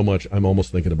that so much, I'm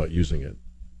almost thinking about using it.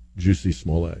 Juicy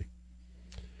Smollett.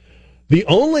 The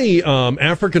only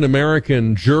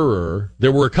African-American juror,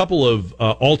 there were a couple of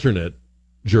alternate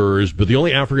jurors, but the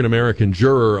only African-American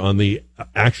juror on the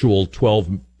actual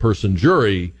 12-person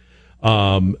jury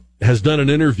has done an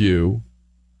interview.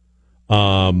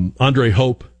 Andre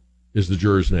Hope is the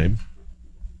juror's name.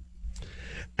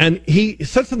 And he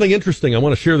said something interesting. I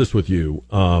want to share this with you.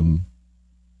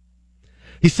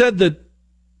 He said that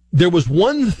there was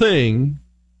one thing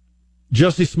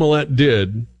Jussie Smollett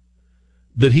did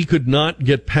that he could not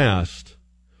get past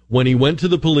when he went to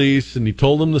the police and he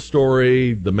told them the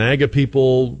story. The MAGA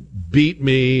people beat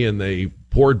me and they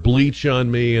poured bleach on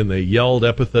me and they yelled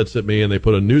epithets at me and they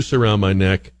put a noose around my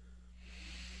neck.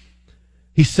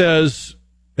 He says,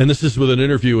 and this is with an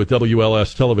interview with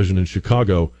WLS Television in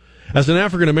Chicago, as an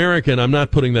African American, I'm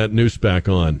not putting that noose back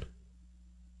on.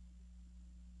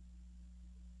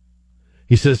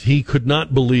 He says he could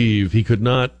not believe, he could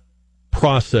not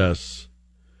process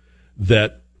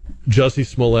that Jussie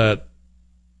Smollett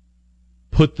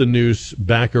put the noose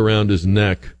back around his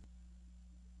neck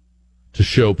to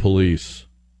show police.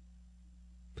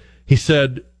 He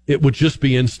said it would just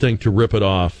be instinct to rip it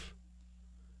off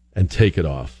and take it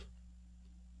off.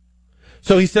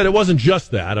 So he said it wasn't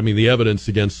just that. I mean, the evidence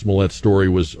against Smollett's story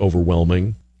was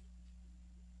overwhelming.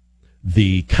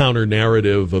 The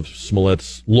counter-narrative of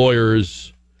Smollett's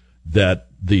lawyers that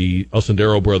the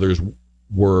Osendero brothers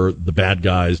were the bad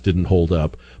guys didn't hold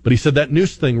up. But he said that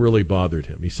noose thing really bothered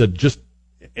him. He said just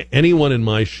anyone in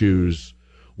my shoes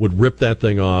would rip that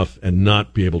thing off and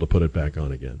not be able to put it back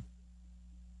on again.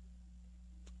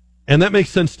 And that makes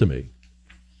sense to me.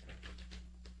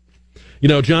 You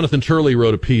know, Jonathan Turley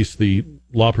wrote a piece, the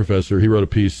law professor, he wrote a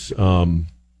piece, I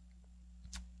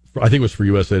think it was for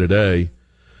USA Today,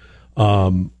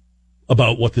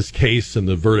 about what this case and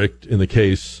the verdict in the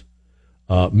case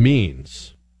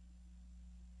means.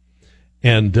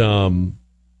 And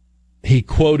he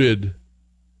quoted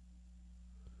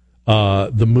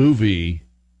the movie,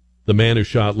 The Man Who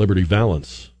Shot Liberty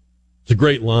Valance. It's a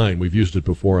great line. We've used it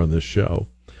before on this show.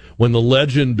 When the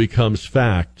legend becomes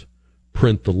fact,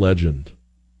 print the legend.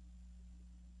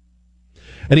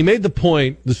 And he made the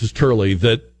point, this is Turley,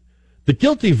 that the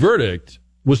guilty verdict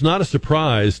was not a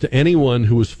surprise to anyone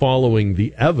who was following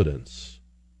the evidence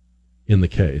in the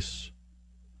case.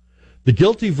 The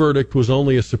guilty verdict was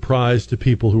only a surprise to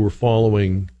people who were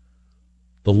following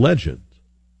the legend.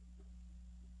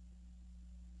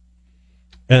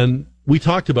 And we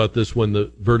talked about this when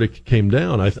the verdict came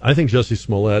down. I think Jussie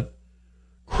Smollett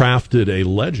crafted a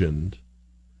legend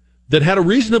that had a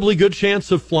reasonably good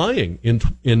chance of flying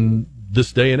in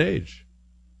this day and age.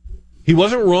 He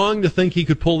wasn't wrong to think he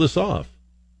could pull this off.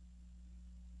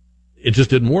 It just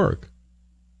didn't work.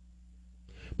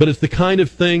 But it's the kind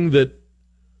of thing that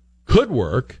could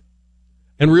work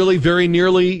and really very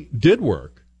nearly did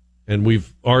work. And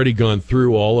we've already gone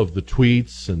through all of the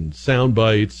tweets and sound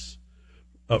bites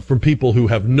from people who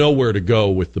have nowhere to go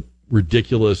with the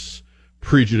ridiculous,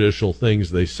 prejudicial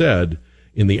things they said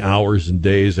in the hours and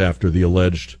days after the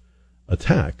alleged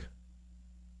attack.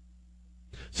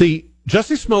 See,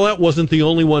 Jussie Smollett wasn't the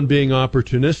only one being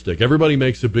opportunistic. Everybody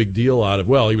makes a big deal out of,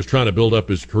 well, he was trying to build up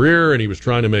his career, and he was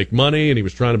trying to make money, and he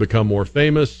was trying to become more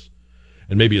famous,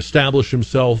 and maybe establish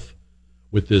himself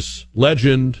with this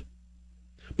legend.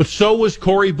 But so was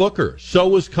Cory Booker. So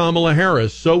was Kamala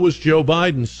Harris. So was Joe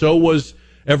Biden. So was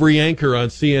every anchor on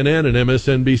CNN and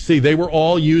MSNBC. They were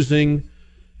all using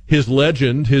his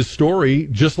legend, his story,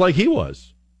 just like he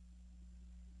was.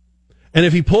 And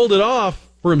if he pulled it off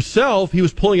for himself, he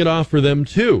was pulling it off for them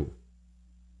too.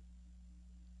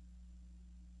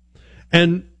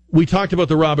 And we talked about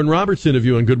the Robin Roberts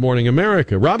interview in Good Morning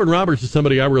America. Robin Roberts is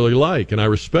somebody I really like and I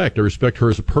respect. I respect her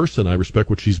as a person. I respect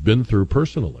what she's been through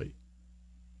personally.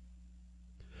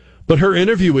 But her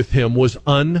interview with him was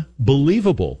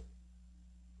unbelievable.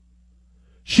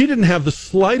 She didn't have the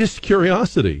slightest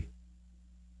curiosity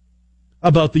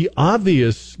about the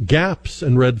obvious gaps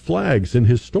and red flags in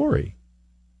his story.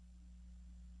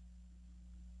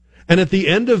 And at the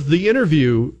end of the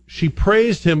interview, she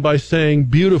praised him by saying,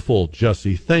 "Beautiful,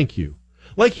 Jussie, thank you."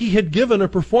 Like he had given a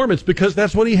performance, because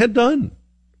that's what he had done.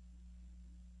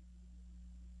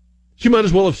 She might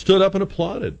as well have stood up and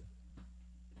applauded.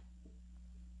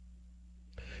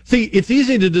 See, it's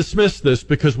easy to dismiss this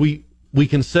because we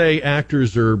can say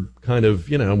actors are kind of,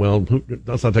 well,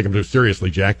 let's not take them too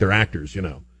seriously, Jack. They're actors,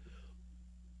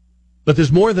 But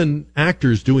there's more than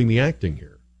actors doing the acting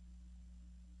here.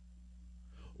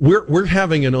 We're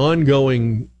having an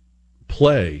ongoing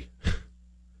play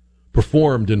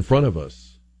performed in front of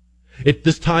us.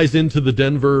 This ties into the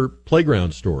Denver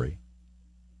playground story.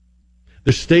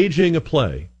 They're staging a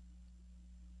play.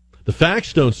 The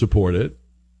facts don't support it.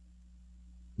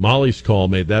 Molly's call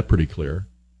made that pretty clear.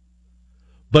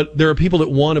 But there are people that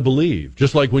want to believe.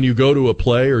 Just like when you go to a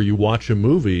play or you watch a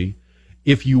movie,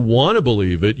 if you want to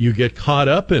believe it, you get caught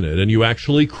up in it and you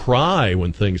actually cry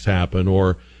when things happen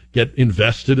or get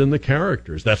invested in the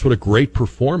characters. That's what a great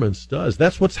performance does.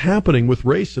 That's what's happening with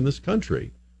race in this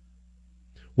country.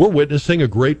 We're witnessing a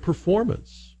great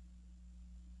performance.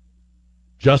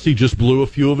 Jussie just blew a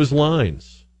few of his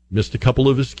lines, missed a couple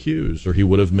of his cues, or he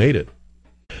would have made it.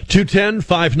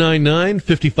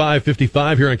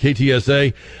 210-599-5555 here on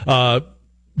KTSA.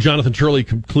 Jonathan Turley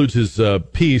concludes his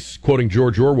piece quoting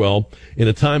George Orwell, "In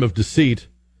a time of deceit,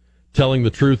 telling the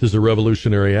truth is a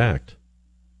revolutionary act."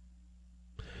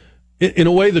 In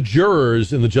a way, the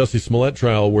jurors in the Jussie Smollett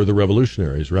trial were the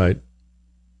revolutionaries, right?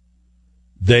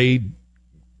 They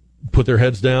put their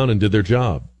heads down and did their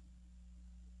job.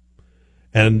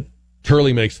 And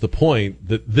Turley makes the point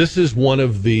that this is one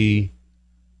of the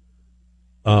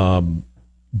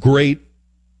great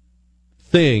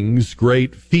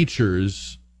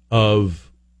features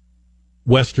of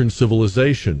Western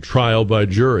civilization, trial by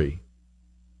jury.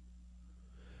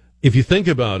 If you think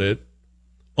about it,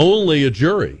 only a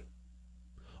jury,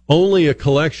 only a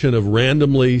collection of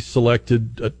randomly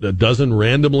selected, a dozen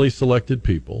randomly selected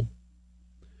people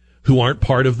who aren't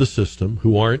part of the system,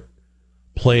 who aren't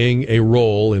playing a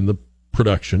role in the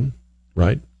production,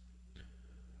 right,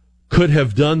 could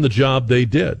have done the job they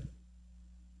did.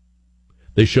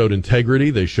 They showed integrity.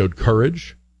 They showed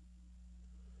courage.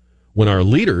 When our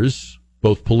leaders,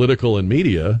 both political and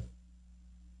media,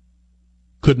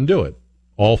 couldn't do it,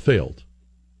 all failed,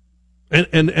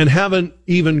 and haven't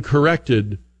even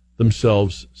corrected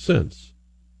themselves since.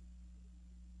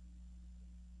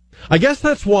 I guess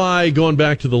that's why, going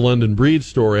back to the London Breed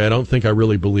story, I don't think I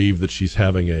really believe that she's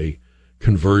having a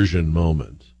conversion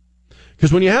moment.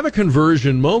 Because when you have a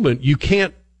conversion moment, you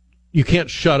can't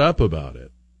shut up about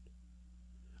it.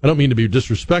 I don't mean to be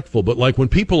disrespectful, but like when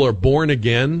people are born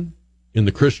again in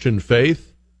the Christian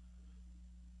faith,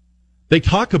 they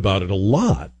talk about it a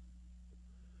lot.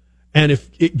 And if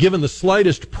given the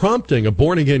slightest prompting, a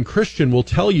born-again Christian will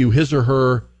tell you his or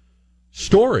her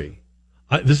story.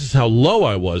 This is how low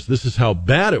I was. This is how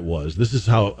bad it was. This is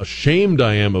how ashamed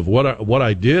I am of what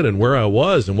I did and where I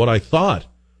was and what I thought.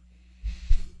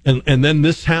 And then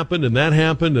this happened and that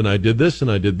happened and I did this and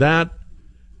I did that.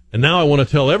 And now I want to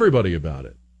tell everybody about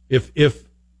it. If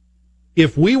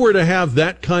we were to have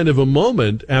that kind of a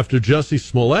moment after Jussie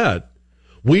Smollett,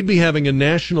 we'd be having a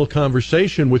national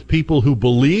conversation with people who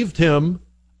believed him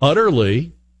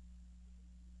utterly,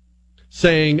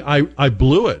 saying, I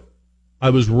blew it. I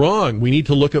was wrong. We need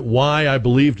to look at why I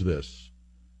believed this.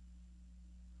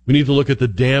 We need to look at the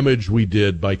damage we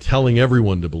did by telling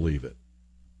everyone to believe it.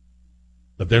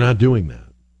 But they're not doing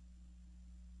that.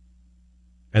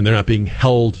 And they're not being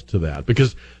held to that.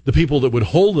 Because the people that would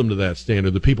hold them to that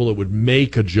standard, the people that would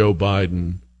make a Joe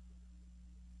Biden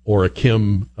or a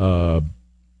Kim, I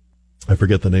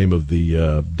forget the name of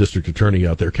the district attorney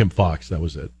out there, Kim Fox, that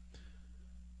was it.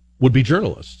 would be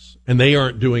journalists, and they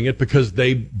aren't doing it because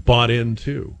they bought in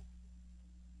too.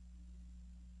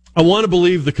 I want to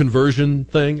believe the conversion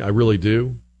thing. I really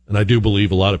do. And I do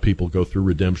believe a lot of people go through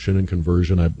redemption and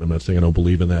conversion. I'm not saying I don't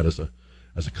believe in that as a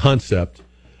concept,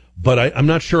 but I'm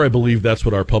not sure I believe that's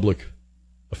what our public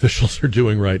officials are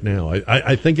doing right now.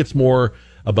 I think it's more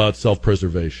about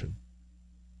self-preservation.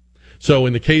 So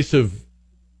in the case of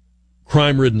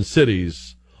crime-ridden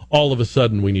cities, all of a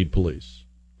sudden we need police.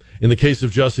 In the case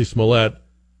of Jussie Smollett,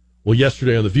 well,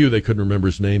 yesterday on The View, they couldn't remember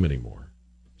his name anymore.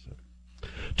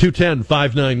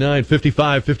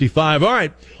 210-599-5555. All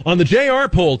right. On the JR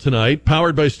poll tonight,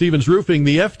 powered by Stevens Roofing,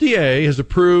 the FDA has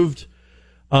approved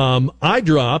eye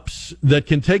drops that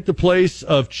can take the place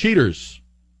of cheaters,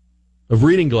 of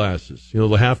reading glasses. You know,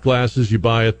 the half glasses you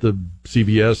buy at the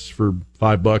CVS for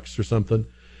 $5 or something.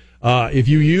 If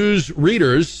you use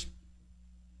readers,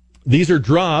 these are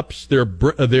drops. They're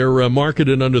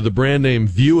marketed under the brand name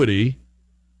Vuity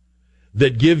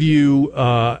that give you...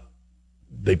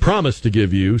 they promise to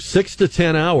give you 6 to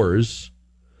 10 hours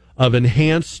of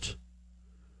enhanced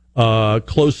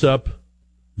close-up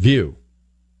view.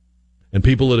 And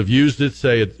people that have used it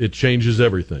say it changes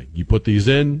everything. You put these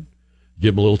in,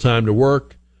 give them a little time to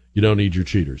work, you don't need your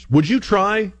cheaters. Would you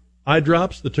try eye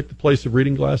drops that took the place of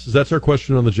reading glasses? That's our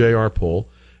question on the JR poll.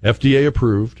 FDA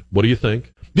approved. What do you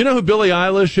think? Do you know who Billie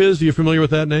Eilish is? Are you familiar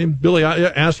with that name?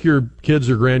 Ask your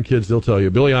kids or grandkids, they'll tell you.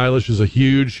 Billie Eilish is a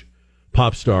huge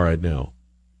pop star right now.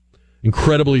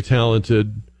 Incredibly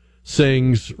talented,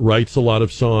 sings, writes a lot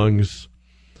of songs.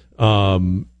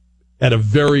 At a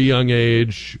very young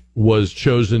age, was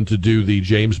chosen to do the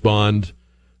James Bond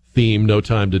theme, No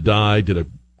Time to Die. Did a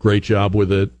great job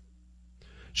with it.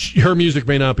 Her music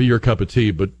may not be your cup of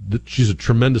tea, but she's a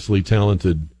tremendously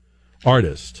talented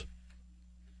artist.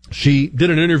 She did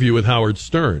an interview with Howard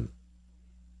Stern.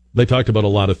 They talked about a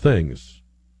lot of things.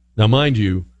 Now, mind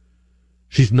you,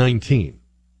 she's 19.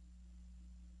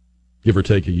 Give or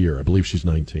take a year. I believe she's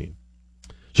 19.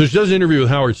 So she does an interview with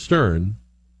Howard Stern,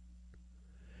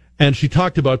 and she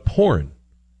talked about porn.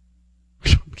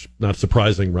 Not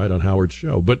surprising, right, on Howard's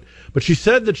show. But she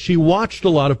said that she watched a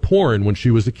lot of porn when she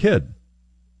was a kid.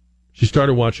 She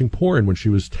started watching porn when she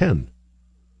was 10.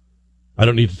 I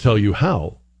don't need to tell you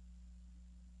how.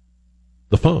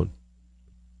 The phone.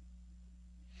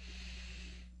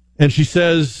 And she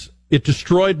says, it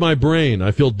destroyed my brain.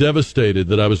 I feel devastated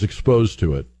that I was exposed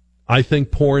to it. I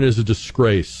think porn is a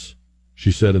disgrace,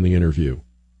 she said in the interview.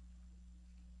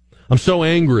 I'm so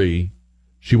angry,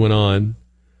 she went on,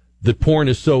 that porn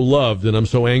is so loved, and I'm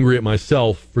so angry at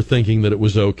myself for thinking that it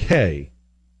was okay.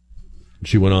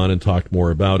 She went on and talked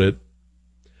more about it.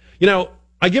 You know,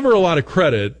 I give her a lot of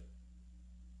credit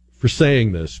for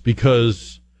saying this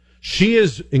because she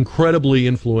is incredibly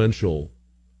influential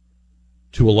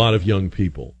to a lot of young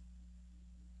people.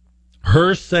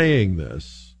 Her saying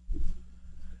this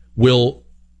will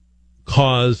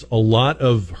cause a lot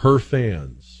of her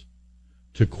fans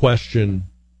to question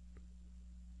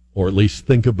or at least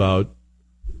think about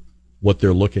what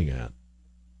they're looking at.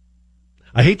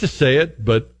 I hate to say it,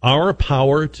 but our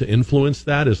power to influence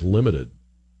that is limited.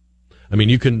 I mean,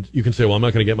 you can say, well, I'm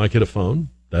not going to get my kid a phone.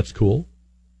 That's cool.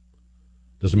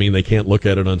 Doesn't mean they can't look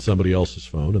at it on somebody else's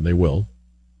phone, and they will.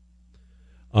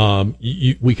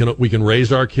 We can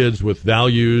raise our kids with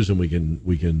values, and we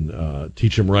can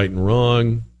teach them right and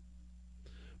wrong.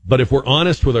 But if we're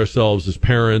honest with ourselves as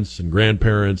parents and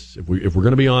grandparents, if we're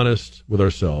going to be honest with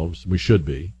ourselves, we should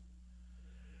be.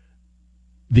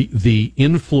 The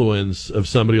influence of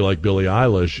somebody like Billie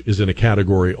Eilish is in a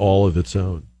category all of its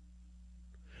own.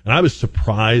 And I was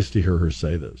surprised to hear her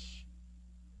say this.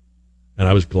 And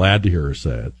I was glad to hear her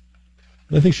say it.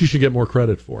 And I think she should get more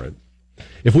credit for it.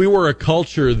 If we were a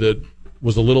culture that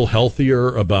was a little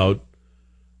healthier about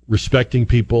respecting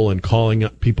people and calling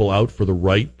people out for the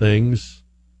right things,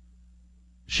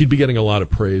 she'd be getting a lot of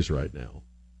praise right now.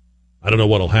 I don't know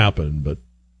what'll happen, but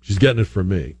she's getting it from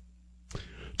me.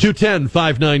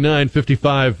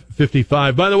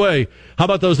 210-599-5555. By the way, how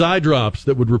about those eye drops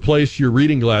that would replace your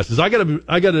reading glasses? I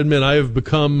gotta admit, I have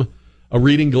become a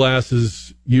reading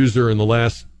glasses user in the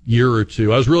last year or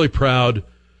two. I was really proud.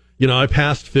 You know, I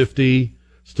passed 50,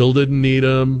 still didn't need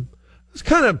them.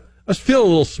 I was feeling a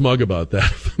little smug about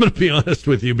that, if I'm going to be honest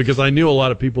with you, because I knew a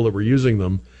lot of people that were using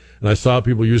them, and I saw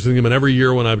people using them, and every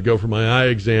year when I would go for my eye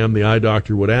exam, the eye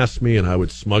doctor would ask me, and I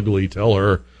would smugly tell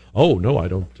her, oh, no, I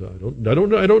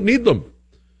don't need them.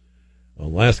 Well,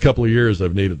 the last couple of years,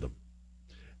 I've needed them.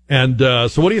 And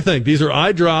so what do you think? These are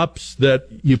eye drops that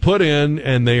you put in,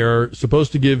 and they are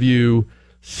supposed to give you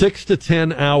 6 to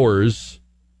 10 hours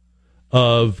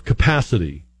of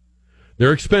capacity.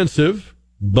 They're expensive,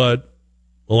 but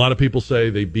A lot of people say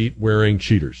they beat wearing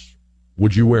cheaters.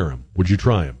 Would you wear them? Would you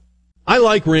try them? I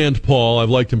like Rand Paul. I've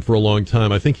liked him for a long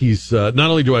time. I think he's, not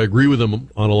only do I agree with him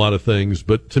on a lot of things,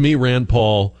 but to me, Rand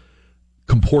Paul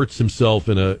comports himself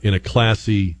in a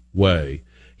classy way.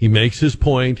 He makes his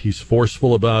point. He's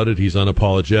forceful about it. He's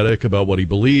unapologetic about what he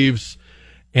believes,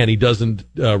 and he doesn't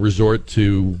resort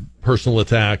to personal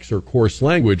attacks or coarse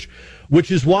language,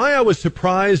 which is why I was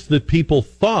surprised that people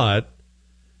thought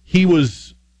he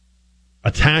was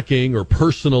attacking or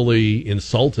personally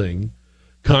insulting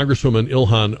Congresswoman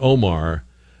Ilhan Omar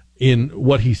in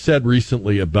what he said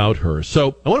recently about her.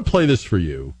 So I want to play this for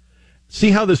you. See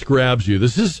how this grabs you.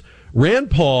 This is Rand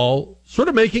Paul sort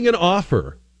of making an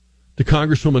offer to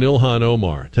Congresswoman Ilhan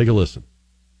Omar. Take a listen.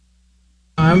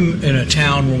 I'm in a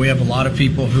town where we have a lot of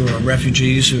people who are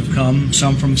refugees who have come,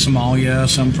 some from Somalia,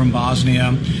 some from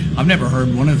Bosnia. I've never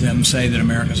heard one of them say that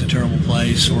America's a terrible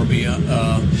place or be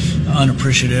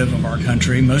unappreciative of our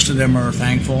country. Most of them are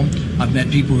thankful. I've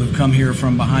met people who have come here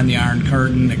from behind the Iron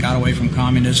Curtain that got away from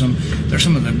communism. They're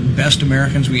some of the best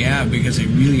Americans we have because they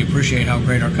really appreciate how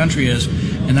great our country is.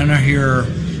 And then I hear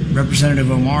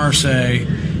Representative Omar say,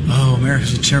 "Oh,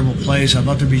 America's a terrible place. I'd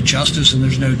love there to be justice, and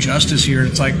there's no justice here."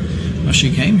 It's like, well,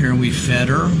 she came here and we fed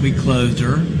her, we clothed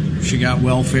her, she got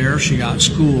welfare, she got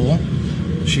school,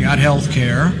 she got health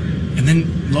care, and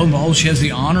then lo and behold, she has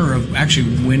the honor of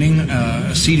actually winning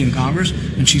a seat in Congress,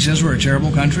 and she says we're a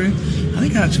terrible country. I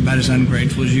think that's about as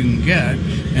ungrateful as you can get.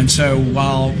 And so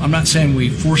while I'm not saying we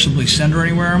forcibly send her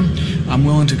anywhere, I'm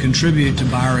willing to contribute to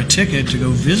buy her a ticket to go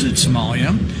visit Somalia.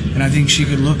 And I think she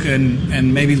could look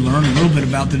and maybe learn a little bit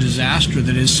about the disaster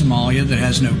that is Somalia, that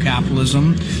has no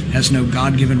capitalism, has no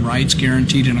God-given rights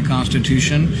guaranteed in a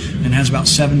constitution, and has about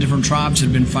 7 different tribes that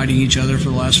have been fighting each other for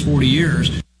the last 40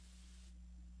 years.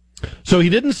 So he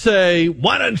didn't say,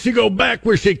 why doesn't she go back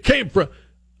where she came from?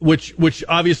 Which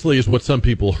obviously is what some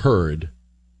people heard.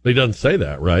 But he doesn't say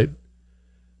that, right?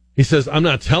 He says, I'm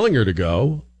not telling her to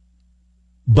go,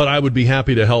 but I would be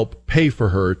happy to help pay for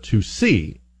her to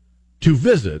see, to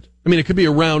visit. I mean, it could be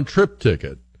a round-trip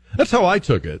ticket. That's how I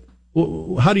took it.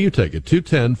 How do you take it?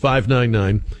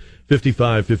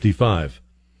 210-599-5555.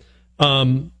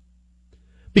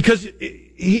 Because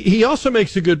he also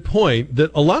makes a good point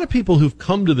that a lot of people who've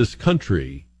come to this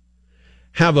country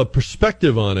have a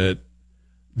perspective on it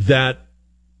that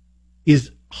is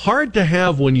hard to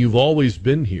have when you've always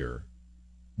been here,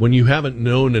 when you haven't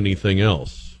known anything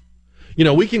else. You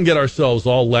know, we can get ourselves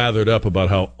all lathered up about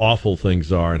how awful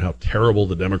things are and how terrible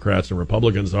the Democrats and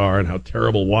Republicans are and how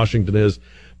terrible Washington is.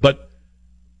 But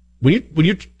when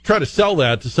you try to sell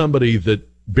that to somebody that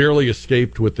barely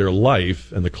escaped with their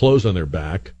life and the clothes on their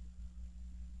back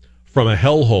from a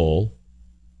hellhole,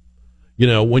 you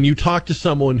know, when you talk to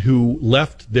someone who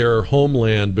left their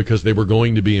homeland because they were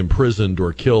going to be imprisoned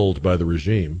or killed by the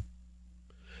regime,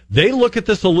 they look at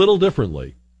this a little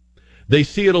differently. They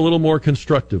see it a little more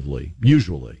constructively,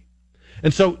 usually.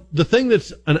 And so the thing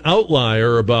that's an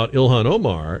outlier about Ilhan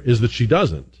Omar is that she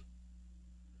doesn't.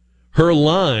 Her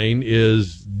line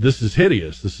is, this is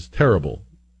hideous, this is terrible.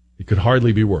 It could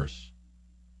hardly be worse.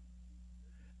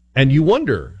 And you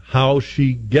wonder how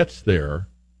she gets there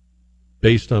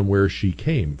based on where she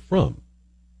came from.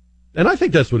 And I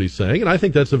think that's what he's saying, and I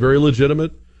think that's a very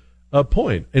legitimate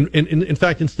point. And in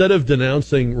fact, instead of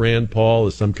denouncing Rand Paul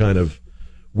as some kind of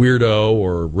weirdo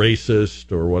or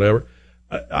racist or whatever,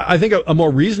 I think a more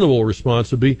reasonable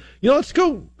response would be, you know, let's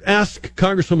go ask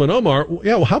Congresswoman Omar,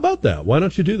 yeah, well, how about that? Why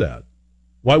don't you do that?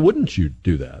 Why wouldn't you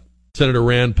do that? Senator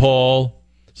Rand Paul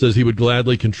says he would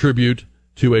gladly contribute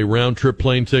to a round-trip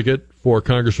plane ticket for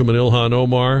Congresswoman Ilhan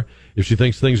Omar. If she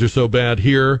thinks things are so bad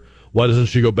here, why doesn't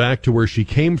she go back to where she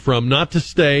came from? Not to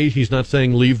stay. He's not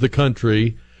saying leave the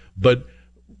country, but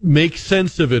make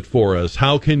sense of it for us.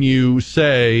 How can you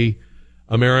say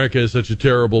America is such a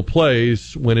terrible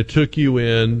place when it took you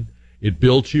in, it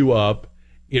built you up,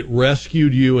 it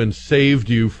rescued you and saved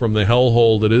you from the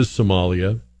hellhole that is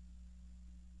Somalia?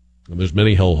 And there's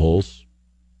many hellholes.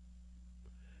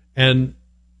 And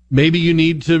maybe you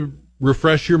need to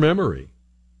refresh your memory.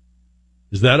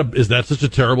 Is that such a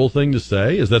terrible thing to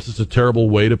say? Is that such a terrible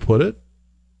way to put it?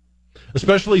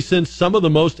 Especially since some of the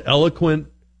most eloquent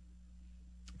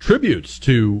tributes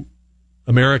to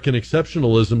American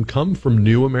exceptionalism come from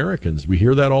new Americans. We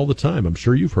hear that all the time. I'm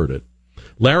sure you've heard it.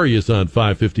 Larry is on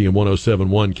 550 and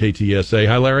 107.1 KTSA.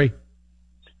 Hi, Larry.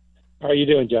 How are you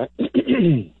doing, Jack?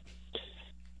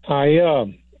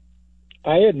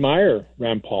 I admire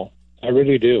Rand Paul. I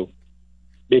really do,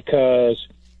 because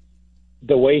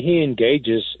the way he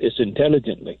engages is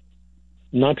intelligently.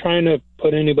 I'm not trying to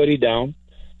put anybody down,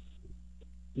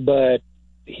 but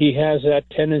he has that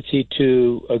tendency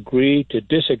to agree to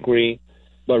disagree,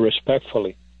 but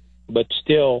respectfully, but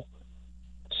still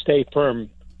stay firm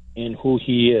in who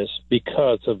he is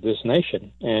because of this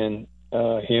nation and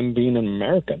him being an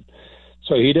American.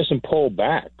 So he doesn't pull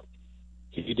back.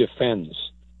 He defends.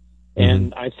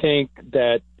 And I think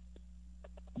that's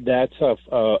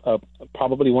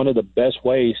probably one of the best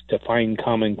ways to find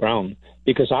common ground,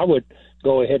 because I would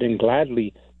go ahead and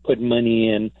gladly put money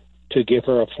in to give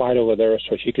her a flight over there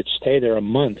so she could stay there a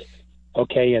month,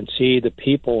 okay, and see the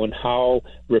people and how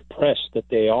repressed that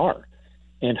they are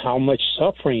and how much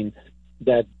suffering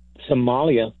that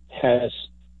Somalia has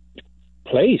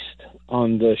placed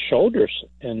on the shoulders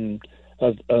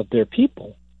of their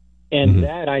people. And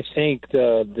that, I think,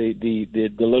 the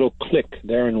little clique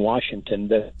there in Washington,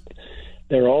 that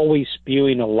they're always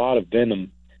spewing a lot of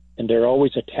venom and they're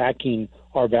always attacking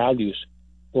our values.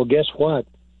 Well, guess what?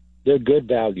 They're good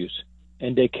values,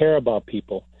 and they care about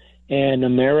people. And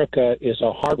America is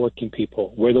a hardworking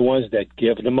people. We're the ones that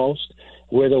give the most.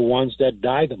 We're the ones that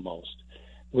die the most.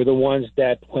 We're the ones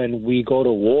that, when we go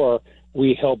to war,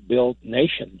 we help build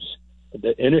nations,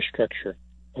 the infrastructure.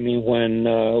 I mean, when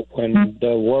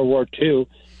the World War II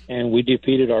and we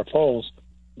defeated our foes,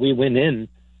 we went in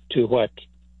to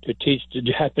teach the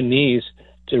Japanese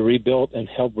to rebuild and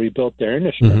help rebuild their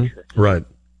infrastructure. Right.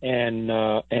 And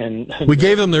we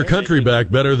gave them their country back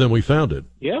better than we found it.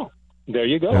 Yeah, there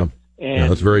you go. Yeah. And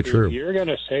that's very true. If you're going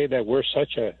to say that we're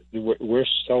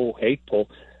so hateful,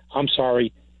 I'm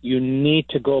sorry. You need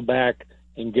to go back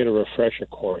and get a refresher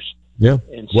course. Yeah,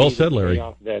 and well see said, the Larry.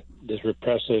 payoff that these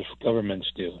repressive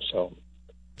governments do. So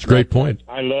it's a great point.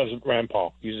 I love Rand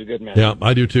Paul. He's a good man. Yeah,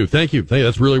 I do too. Thank you.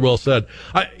 That's really well said.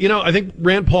 I think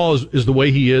Rand Paul is the way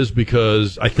he is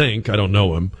because I don't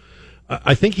know him.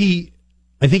 I think he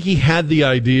had the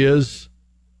ideas,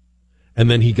 and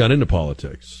then he got into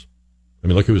politics. I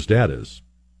mean, look who his dad is.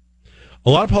 A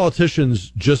lot of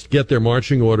politicians just get their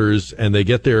marching orders and they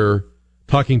get their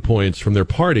talking points from their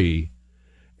party,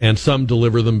 and some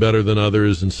deliver them better than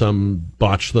others, and some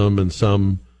botch them, and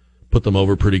some put them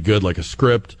over pretty good like a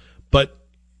script. But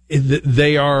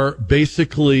they are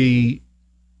basically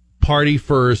party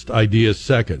first, ideas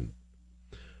second.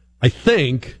 I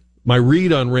think my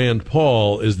read on Rand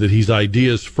Paul is that he's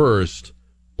ideas first,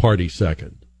 party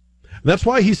second. And that's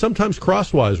why he's sometimes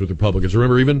crosswise with Republicans.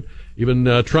 Remember,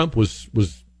 even Trump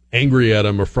was angry at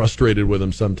him or frustrated with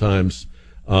him sometimes.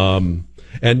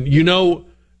 And you know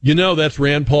that's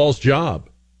Rand Paul's job,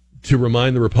 to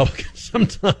remind the Republicans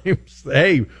sometimes,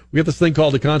 hey, we have this thing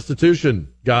called the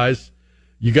Constitution, guys.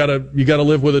 You gotta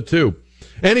live with it too.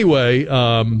 Anyway,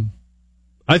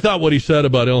 I thought what he said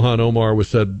about Ilhan Omar was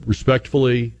said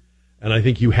respectfully, and I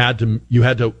think you had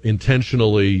to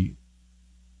intentionally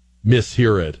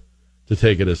mishear it to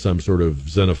take it as some sort of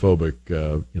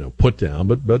xenophobic, put down.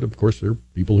 But of course there are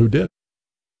people who did.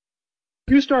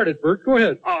 You started, Bert. Go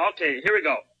ahead. Oh, okay. Here we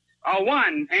go. A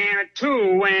 1 and a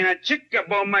 2 and a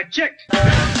chick-a-boom a chick.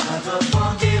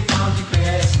 Funky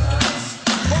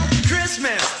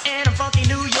Christmas and a funky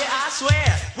New Year, I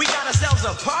swear. We got ourselves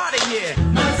a party here.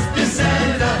 Must be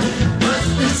Santa,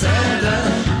 must be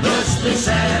Santa, must be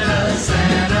Santa,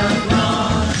 Santa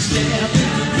Claus. Step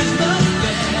in the Christmas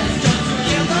band, jump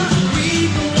together, we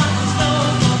will watch the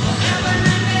snow for heaven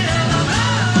and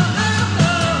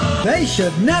They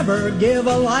should never give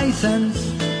a license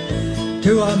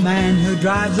to a man who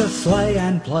drives a sleigh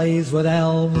and plays with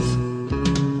elves.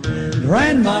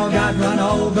 Grandma got run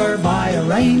over by a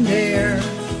reindeer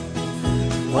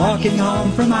walking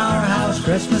home from our house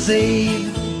Christmas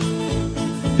Eve.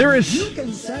 There is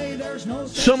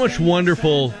so much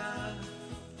wonderful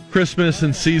Christmas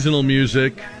and seasonal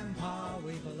music,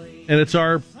 and it's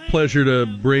our pleasure to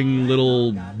bring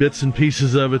little bits and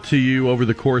pieces of it to you over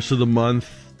the course of the month.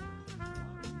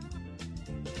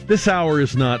 This hour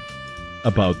is not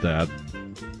about that.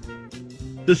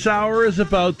 This hour is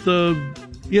about the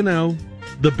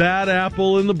bad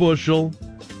apple in the bushel.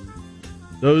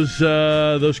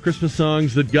 Those Christmas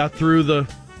songs that got through the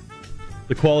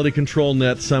quality control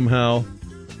net somehow.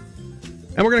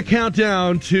 And we're going to count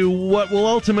down to what will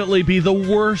ultimately be the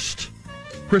worst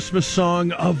Christmas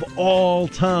song of all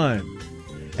time.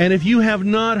 And if you have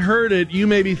not heard it, you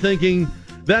may be thinking,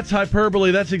 that's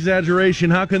hyperbole, that's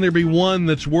exaggeration. How can there be one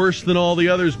that's worse than all the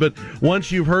others? But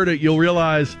once you've heard it, you'll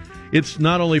realize it's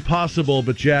not only possible,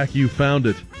 but Jack, you found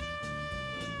it.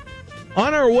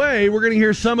 On our way, we're going to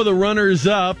hear some of the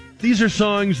runners-up. These are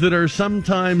songs that are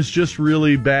sometimes just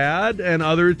really bad, and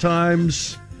other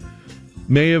times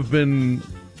may have been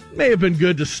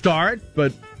good to start,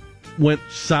 but went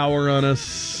sour on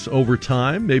us over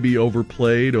time, maybe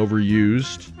overplayed,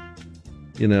 overused,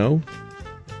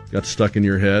 got stuck in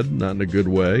your head, not in a good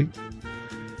way.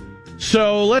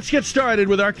 So let's get started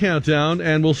with our countdown,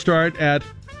 and we'll start at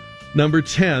number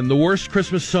 10, the worst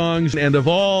Christmas songs and of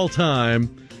all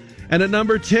time. And at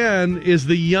number 10 is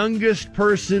the youngest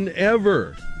person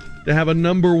ever to have a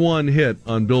number one hit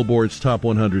on Billboard's Top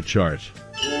 100 chart.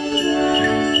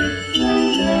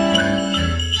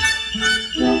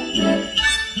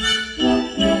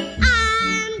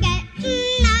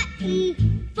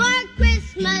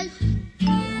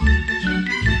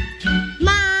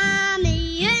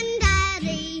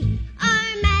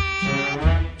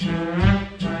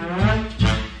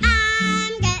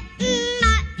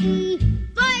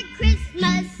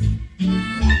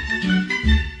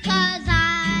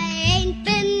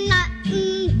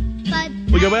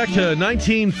 Go back to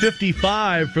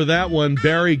 1955 for that one.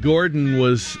 Barry Gordon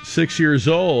was 6 years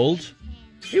old.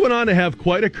 He went on to have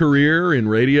quite a career in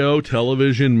radio,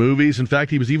 television, movies. In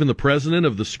fact, he was even the president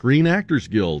of the Screen Actors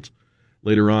Guild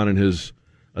later on in his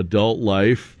adult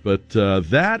life. But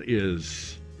that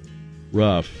is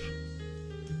rough.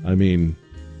 I mean,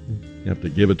 you have to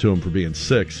give it to him for being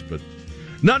 6, but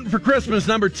Nothing for Christmas,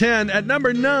 number 10. At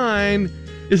number 9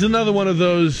 is another one of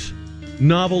those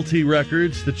novelty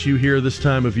records that you hear this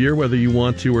time of year, whether you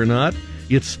want to or not.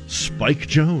 It's Spike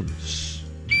Jones.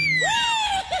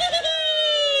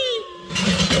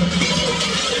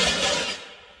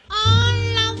 All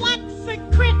I want for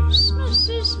Christmas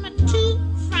is my 2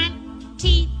 front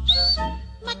teeth.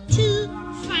 My 2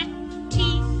 front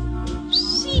teeth.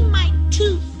 See my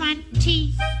 2 front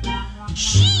teeth.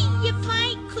 Gee, if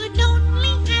I could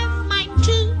only have my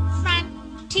 2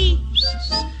 front teeth,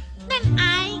 then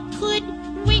I could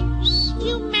wish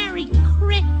you Merry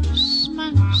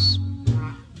Christmas.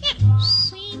 It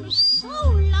seems so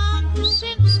long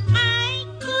since I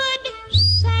could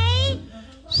say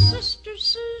Sister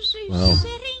Susie's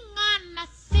sitting on a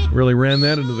thick... Really ran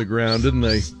that into the ground, didn't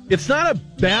they? It's not a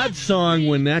bad song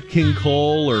when Nat King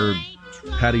Cole or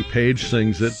Patti Page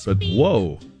sings it, but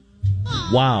whoa.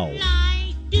 Wow.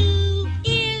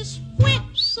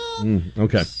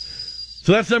 Okay.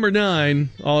 So that's number 9.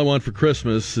 All I want for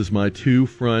Christmas is my 2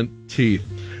 front teeth.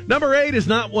 Number 8 is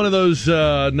not one of those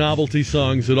novelty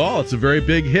songs at all. It's a very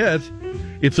big hit.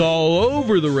 It's all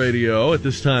over the radio at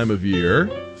this time of year.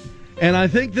 And I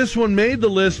think this one made the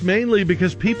list mainly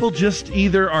because people just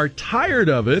either are tired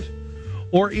of it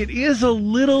or it is a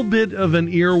little bit of an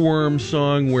earworm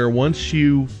song where once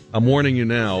you, I'm warning you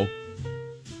now,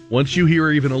 once you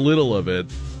hear even a little of it,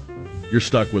 you're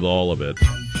stuck with all of it.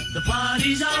 The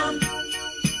party's on,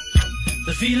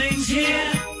 the feeling's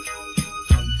here,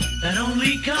 that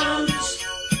only comes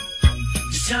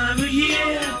this time of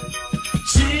year.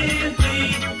 Simply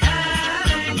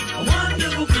having a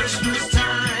wonderful Christmas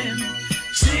time.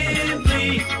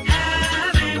 Simply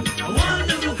having a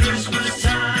wonderful Christmas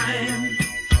time.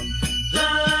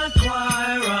 The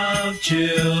choir of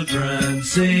children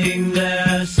sing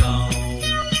their song.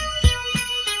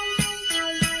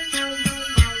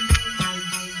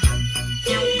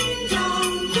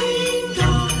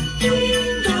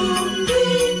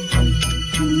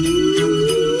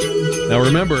 Now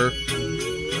remember,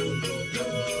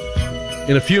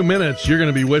 in a few minutes, you're going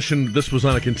to be wishing this was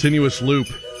on a continuous loop.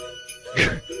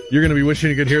 You're going to be wishing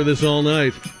you could hear this all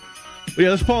night. But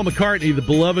yeah, that's Paul McCartney, the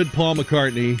beloved Paul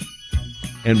McCartney,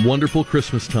 and Wonderful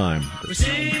Christmas Time.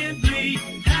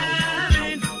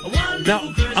 Now,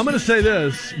 I'm going to say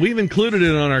this. We've included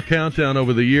it on our countdown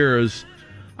over the years.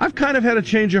 I've kind of had a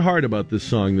change of heart about this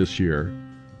song this year.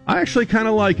 I actually kind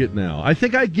of like it now. I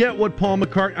think I get what Paul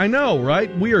McCartney... I know,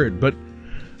 right? Weird, but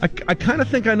I kind of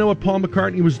think I know what Paul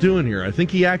McCartney was doing here. I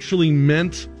think he actually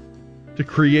meant to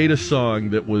create a song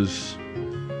that was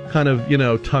kind of,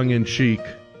 tongue-in-cheek.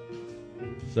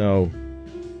 So,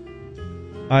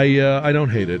 I don't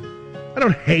hate it. I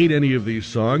don't hate any of these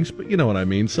songs, but you know what I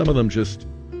mean. Some of them just...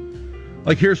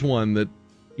 Like, here's one that,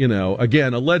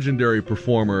 again, a legendary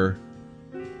performer,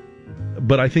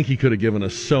 but I think he could have given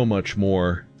us so much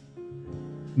more.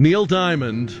 Neil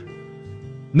Diamond,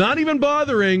 not even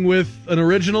bothering with an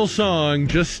original song,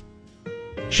 just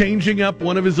changing up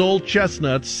one of his old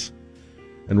chestnuts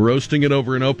and roasting it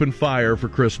over an open fire for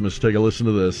Christmas. Take a listen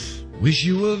to this. Wish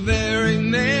you a very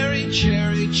merry,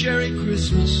 cherry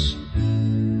Christmas,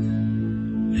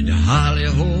 and a holly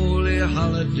holy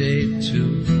holiday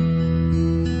too.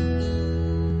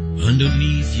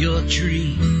 Underneath your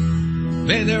tree,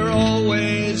 may there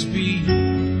always be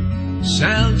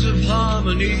sounds of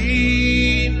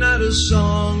harmony, not a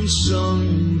song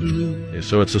sung blue. Okay,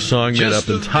 so it's a song made up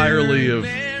entirely of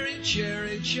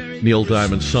Neil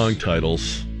Diamond's song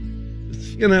titles.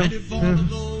 It's,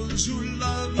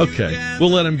 Okay,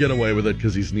 we'll let him get away with it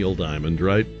because he's Neil Diamond,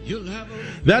 right?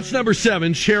 That's number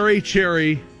 7, Cherry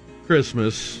Cherry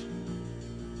Christmas.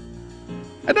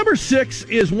 At number 6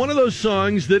 is one of those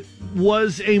songs that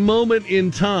was a moment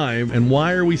in time. And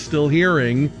why are we still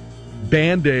hearing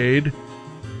Band-Aid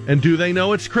and Do They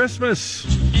Know It's Christmas?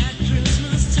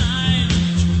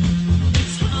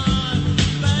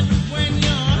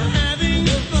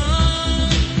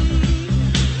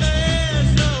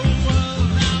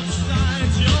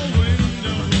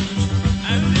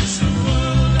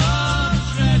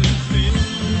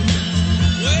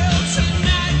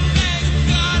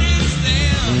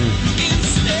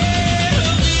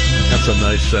 That's a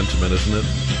nice sentiment, isn't it?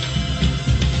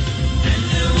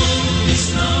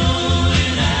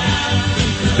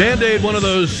 Band-Aid, one of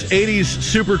those 80s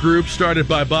supergroups started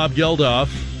by Bob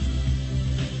Geldof,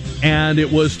 and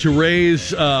it was to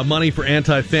raise money for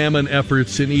anti-famine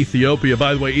efforts in Ethiopia.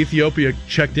 By the way, Ethiopia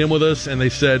checked in with us, and they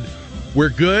said, we're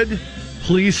good.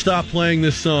 Please stop playing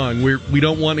this song. We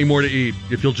don't want any more to eat.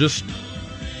 If you'll just...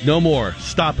 No more.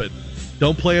 Stop it.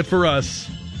 Don't play it for us.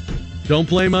 Don't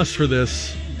blame us for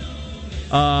this.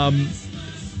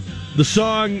 The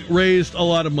song raised a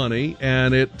lot of money,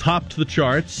 and it topped the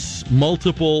charts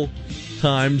multiple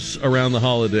times around the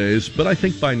holidays. But I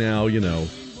think by now, you know,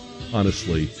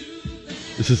 honestly,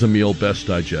 this is a meal best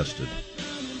digested.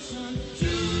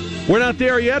 We're not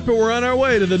there yet, but we're on our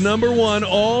way to the number 1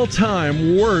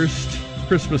 all-time worst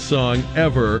Christmas song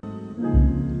ever.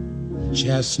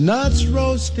 Chestnuts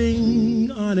roasting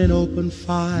on an open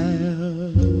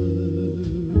fire,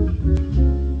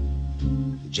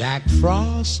 Jack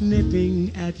Frost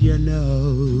nipping at your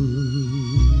nose,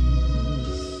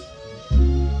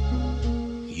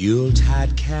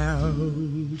 Yuletide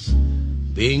carols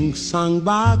being sung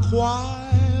by a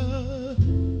choir,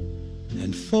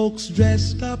 and folks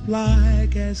dressed up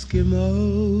like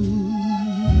Eskimos.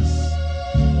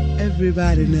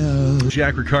 Everybody knows.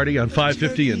 Jack Riccardi on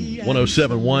 550 and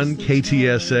 107.1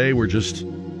 KTSA. We're just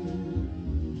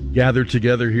gathered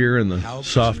together here in the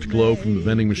soft glow from the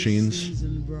vending machines,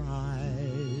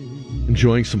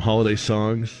 enjoying some holiday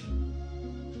songs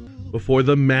before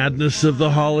the madness of the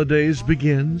holidays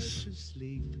begins.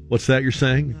 What's that you're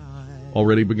saying?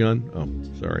 Already begun? Oh,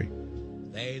 sorry.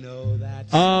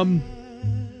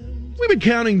 We've been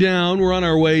counting down. We're on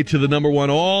our way to the number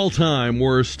 1 all-time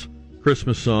worst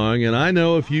Christmas song, and I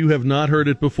know if you have not heard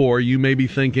it before, you may be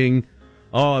thinking,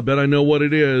 oh, I bet I know what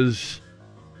it is.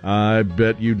 I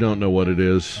bet you don't know what it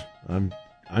is.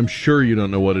 I'm sure you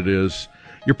don't know what it is.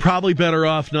 You're probably better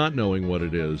off not knowing what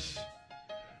it is.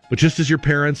 But just as your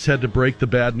parents had to break the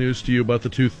bad news to you about the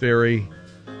Tooth Fairy,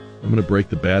 I'm going to break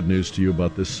the bad news to you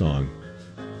about this song.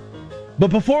 But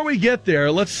before we get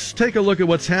there, let's take a look at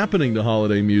what's happening to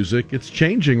holiday music. It's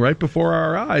changing right before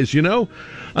our eyes, you know?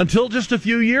 Until just a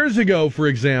few years ago, for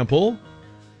example,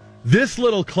 this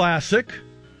little classic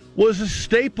was a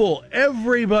staple.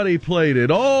 Everybody played it.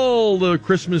 All the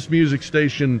Christmas music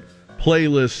station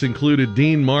playlists included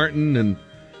Dean Martin and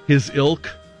his ilk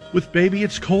with Baby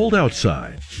It's Cold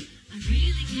Outside.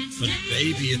 But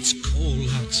baby, it's cold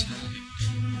outside.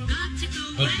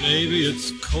 But baby,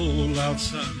 it's cold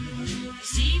outside.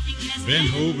 Been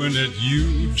hoping that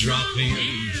you drop in.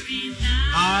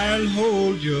 I'll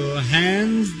hold your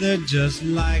hands, they're just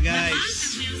like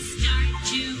ice.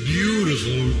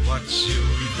 Beautiful, what's your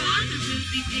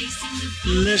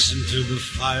name? Listen to the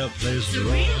fireplace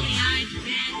roar.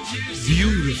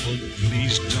 Beautiful,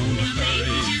 please don't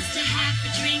hurry.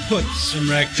 Put some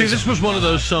records. See, this was one of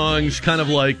those songs, kind of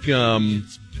like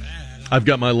I've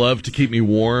Got My Love to Keep Me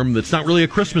Warm. That's not really a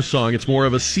Christmas song. It's more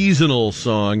of a seasonal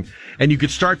song. And you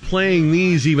could start playing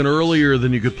these even earlier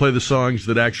than you could play the songs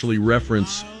that actually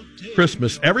reference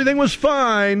Christmas. Everything was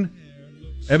fine.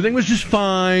 Everything was just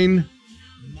fine.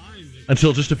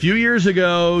 Until just a few years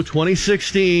ago,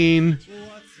 2016,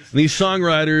 these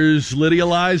songwriters, Lydia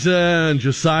Liza and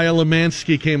Josiah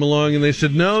Lemansky, came along and they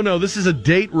said, no, this is a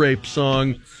date rape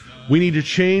song. We need to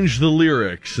change the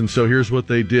lyrics. And so here's what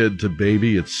they did to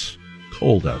Baby It's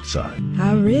Cold Outside.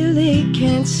 I really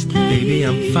can't stay. Baby,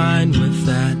 I'm fine with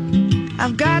that.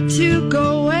 I've got to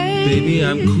go away. Baby,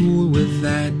 I'm cool with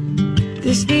that.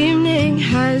 This evening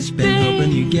has been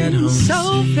hoping you get home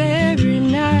so very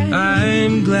nice.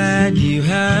 I'm glad you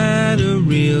had a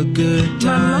real good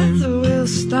time. My mother will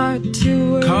start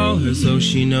to worry. Call her so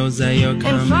she knows that you're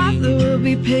coming. And father will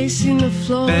be pacing the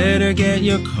floor. Better get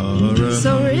your car up.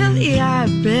 So really I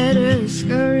better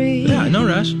scurry. Yeah, no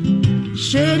rush.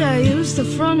 Should I use the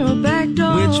front or back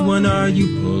door? Which one are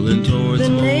you pulling towards? The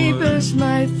neighbors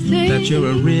might think that you're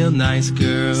a real nice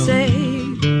girl. Say,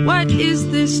 what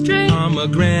is this drink?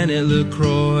 Pomegranate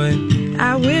LaCroix.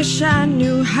 I wish I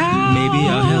knew how. Maybe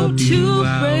I'll help you to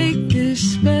out. break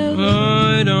this spell.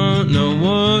 I don't know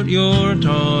what you're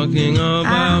talking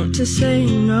about. To say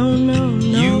no, no,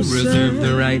 no, You reserve sir.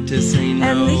 the right to say no.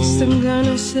 At least I'm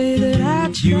gonna say that I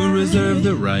tried. You reserve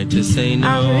the right to say no.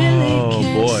 I really Oh,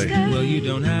 can't boy. stay. Well, you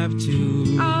don't have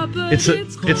to. Oh, but It's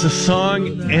a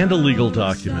song and a legal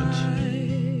document.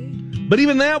 But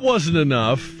even that wasn't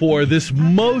enough for this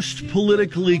most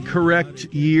politically correct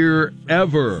year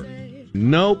ever.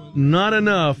 Nope, not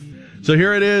enough. So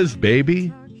here it is,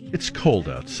 baby. It's cold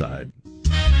outside.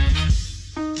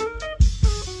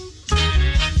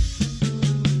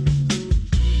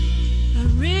 I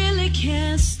really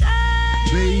can't stay.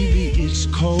 Baby, it's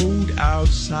cold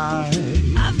outside.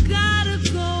 I've gotta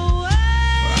go away.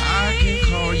 I can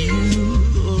call you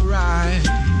a ride.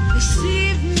 This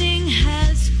evening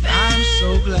has been I'm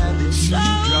so glad that you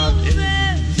dropped in.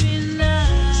 very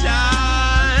nice.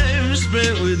 Time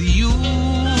spent with you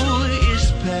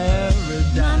is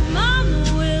paradise. My mama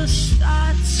will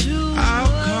start to I'll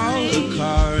call worry. the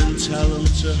car and tell him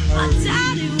to My hurry.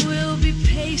 daddy will be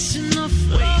pacing the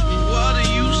floor. What are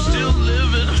you still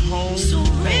living home So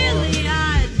for? really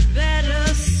I'd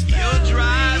better scurry. Your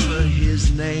driver,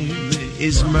 his name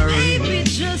is Murray. Maybe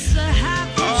just a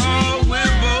happy Oh, dream.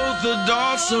 we're both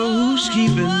adults, so who's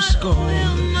keeping score?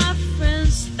 Will my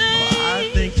friends think? I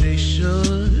think they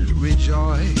should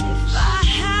rejoice. If I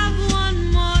have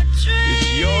one more drink,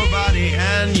 It's your body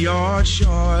and your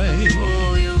choice.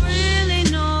 oh, you really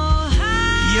know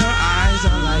how. Your eyes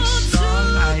are like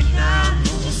starlight now.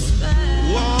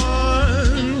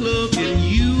 One look at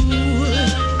you,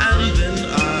 and then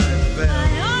I fell. I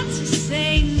ought to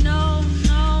say no,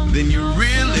 no. Then you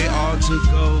really ought to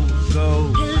go. At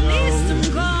least I'm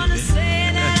gonna say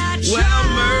that I tried. Well,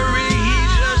 Murray, he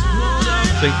just pulled up.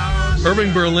 See,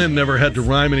 Irving Berlin never had to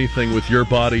rhyme anything with your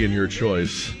body and your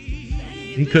choice.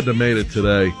 He couldn't have made it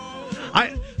today.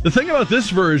 The thing about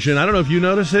this version, I don't know if you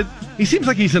notice it, he seems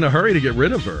like he's in a hurry to get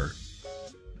rid of her.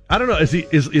 I don't know,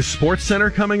 is Sports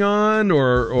Center coming on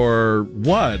or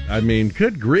what? I mean,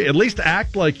 good grief. At least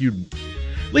act like you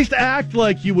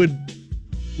would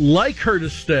like her to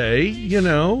stay, you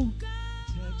know.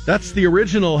 That's the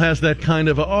original, has that kind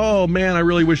of, oh man, I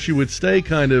really wish you would stay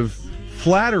kind of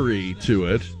flattery to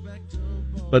it.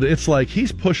 But it's like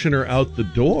he's pushing her out the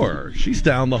door. She's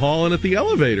down the hall and at the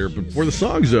elevator before the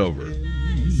song's over.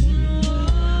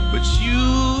 But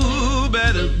you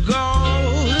better go.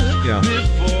 Yeah.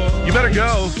 Before You better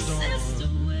go.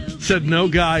 Said no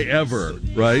guy ever,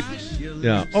 right?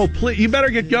 Yeah. Oh, please, you better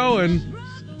get going.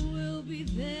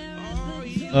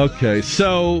 Okay,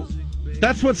 so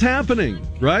that's what's happening,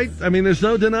 right? I mean, there's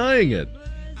no denying it.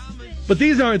 But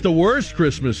these aren't the worst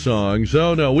Christmas songs.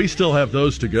 Oh, no, we still have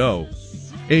those to go,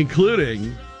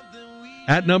 including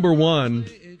at number one,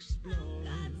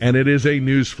 and it is a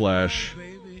newsflash,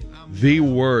 the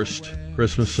worst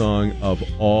Christmas song of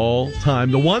all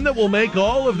time. The one that will make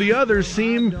all of the others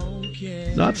seem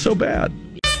not so bad.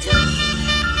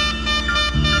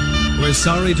 We're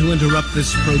sorry to interrupt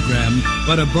this program,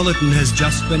 but a bulletin has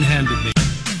just been handed me.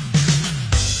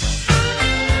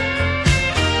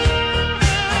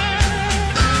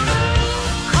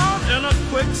 Caught in a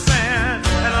quicksand,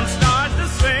 and I'm starting to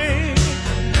sing.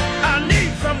 I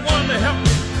need someone to help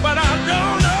me, but I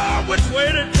don't know which way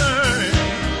to turn.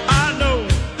 I know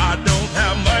I don't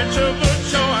have much of a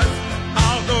choice.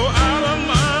 I'll go out of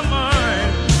my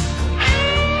mind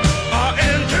or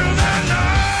into the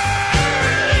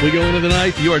night. We go into the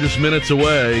night. You are just minutes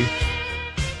away.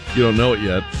 You don't know it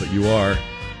yet, but you are.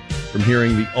 From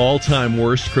hearing the all-time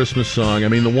worst Christmas song. I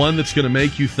mean, the one that's going to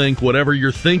make you think whatever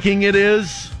you're thinking it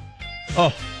is.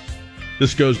 Oh,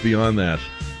 this goes beyond that.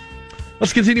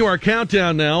 Let's continue our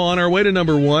countdown now. On our way to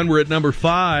number one, we're at number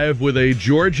 5 with a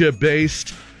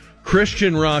Georgia-based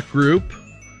Christian rock group.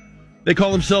 They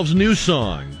call themselves New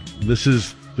Song. This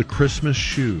is the Christmas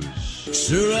Shoes.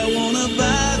 Sir, I wanna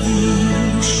buy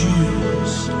these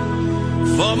shoes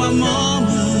for my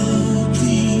mama,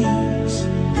 please.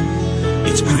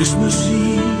 It's Christmas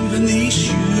Eve and these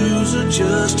shoes are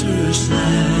just her size.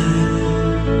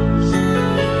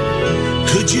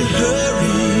 Could you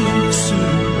hurry,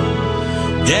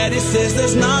 sir? Daddy says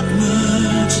there's not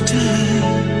much time.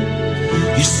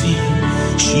 You see,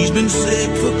 she's been sick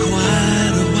for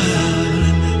quite a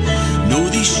while, and I know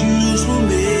these shoes will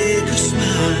make her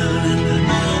smile.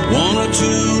 One or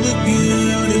two look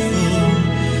beautiful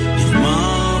if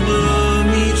Mama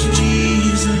meets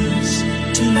Jesus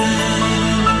tonight.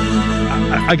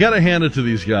 I got to hand it to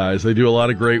these guys. They do a lot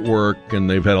of great work, and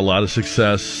they've had a lot of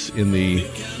success in the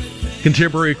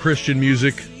contemporary Christian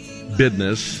music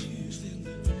business.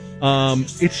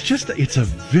 It's a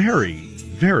very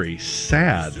very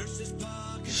sad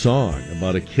song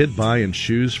about a kid buying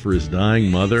shoes for his dying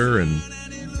mother, and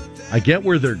I get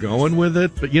where they're going with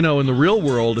it, but, in the real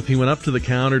world, if he went up to the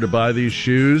counter to buy these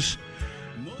shoes,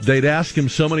 they'd ask him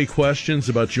so many questions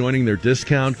about joining their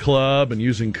discount club and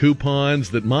using coupons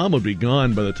that Mom would be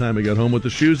gone by the time he got home with the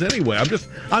shoes anyway.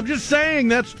 I'm just saying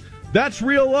that's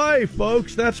real life,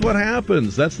 folks. That's what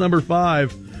happens. That's number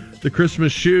 5, the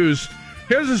Christmas shoes.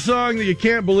 Here's a song that you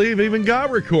can't believe even got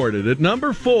recorded. At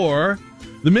number 4,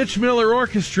 the Mitch Miller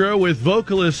Orchestra with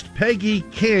vocalist Peggy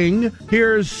King.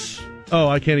 Here's,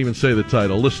 I can't even say the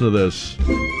title. Listen to this.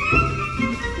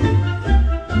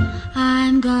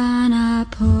 I'm gonna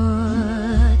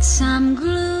put some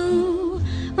glue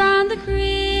around the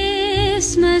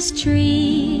Christmas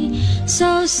tree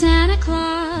so Santa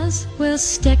Claus will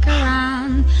stick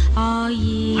around all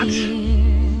year.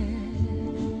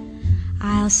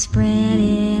 I'll spread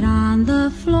it on the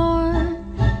floor,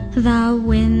 the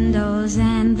windows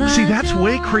and the See, that's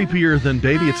way door. creepier than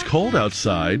Baby It's Cold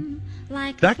Outside.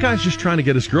 That guy's just trying to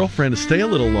get his girlfriend to stay a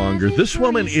little longer. This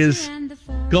woman is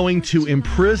going to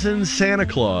imprison Santa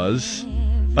Claus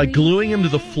by gluing him to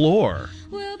the floor.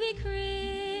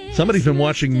 Somebody's been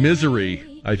watching Misery,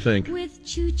 I think.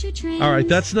 All right,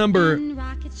 that's number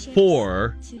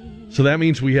 4. So that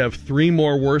means we have 3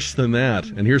 more worse than that.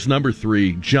 And here's number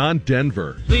 3, John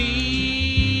Denver.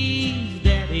 Please,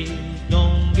 Daddy,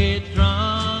 don't get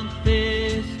drunk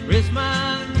this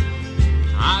Christmas.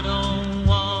 I don't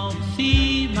want to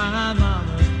see my mama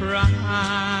cry.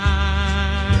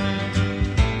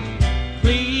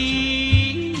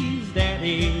 Please,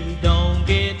 Daddy, don't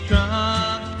get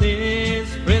drunk this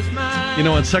Christmas.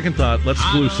 On second thought, let's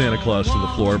glue Santa Claus to the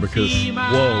floor because,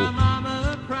 whoa,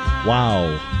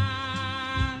 wow.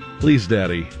 Please,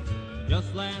 Daddy,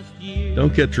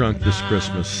 don't get drunk this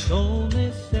Christmas. All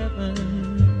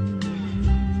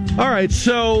right,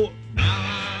 so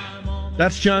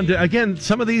that's John. Again,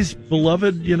 some of these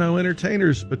beloved,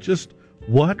 entertainers, but just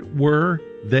what were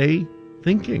they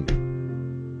thinking?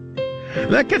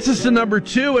 That gets us to number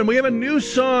 2, and we have a new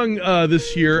song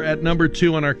this year at number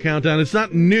 2 on our countdown. It's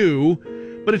not new,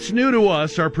 but it's new to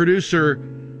us. Our producer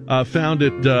found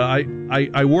it.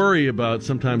 I worry about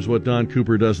sometimes what Don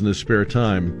Cooper does in his spare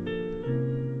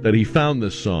time, that he found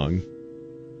this song,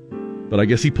 but I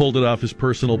guess he pulled it off his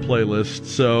personal playlist,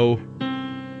 so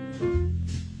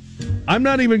I'm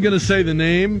not even going to say the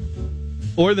name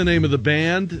or the name of the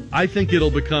band. I think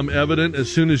it'll become evident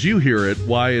as soon as you hear it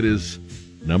why it is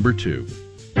number 2.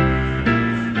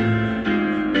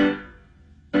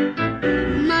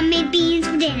 Mom made beans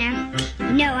for dinner.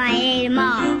 I ate them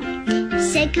all.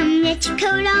 Said, come get your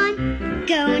coat on,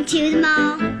 going to the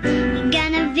mall. You're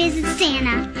gonna visit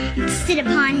Santa and sit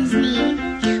upon his knee.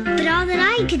 But all that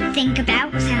I could think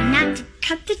about was how not to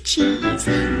cut the cheese.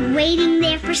 Waiting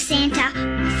there for Santa,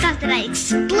 I thought that I'd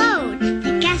explode.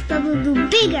 The gas bubble grew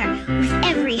bigger with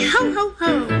every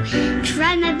ho-ho-ho.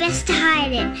 Tried my best to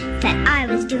hide it, that I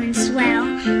was doing swell.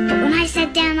 But when I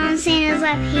sat down on Santa's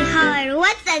lap, he hollered,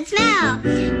 what's that smell?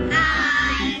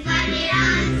 I farted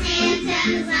on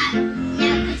Santa's lap.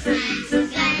 No Christmas is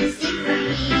gonna stick for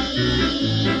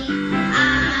me. I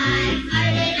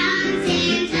farted on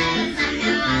Santa's lap.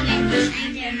 No, I'll get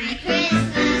under my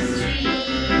Christmas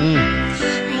tree.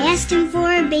 I asked him for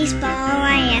a baseball.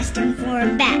 I asked him for a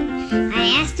bat. I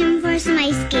asked him for some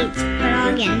ice skates, but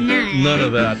I'll get none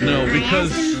of that. No,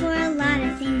 because I asked him for a lot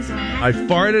of things. I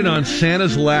farted on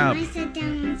Santa's lap. I sat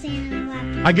down on Santa's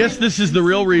lap. I guess this is the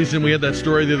real reason we had that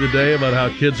story the other day about how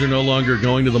kids are no longer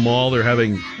going to the mall. They're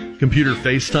having computer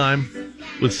FaceTime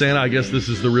with Santa. I guess this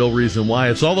is the real reason why.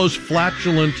 It's all those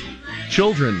flatulent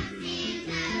children.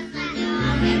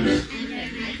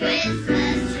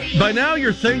 By now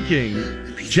you're thinking,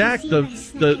 Jack,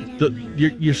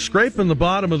 you're scraping the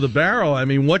bottom of the barrel. I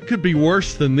mean, what could be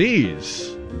worse than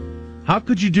these? How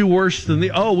could you do worse than these?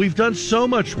 Oh, we've done so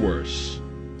much worse.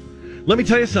 Let me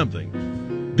tell you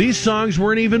something. These songs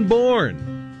weren't even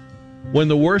born when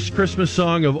the worst Christmas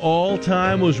song of all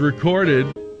time was recorded.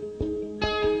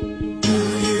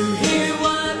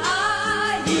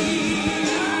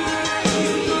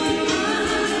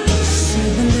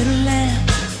 Sing a little lamb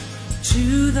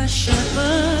to the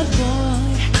shepherd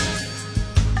boy.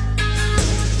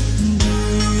 Do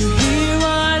you hear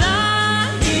what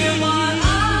I hear? What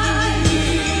I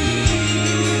hear?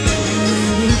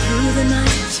 Moving through the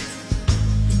night,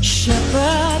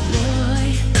 shepherd boy.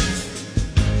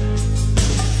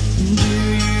 Do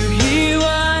you hear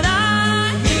what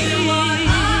I hear? What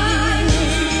I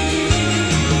hear?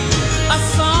 A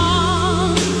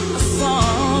song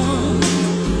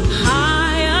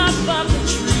high above the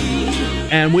tree.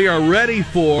 And we are ready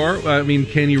for,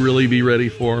 can you really be ready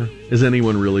for? Is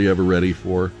anyone really ever ready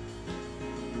for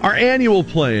our annual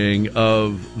playing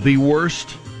of the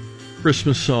worst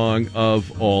Christmas song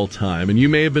of all time? And you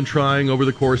may have been trying over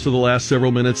the course of the last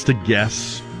several minutes to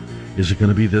guess, is it going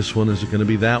to be this one? Is it going to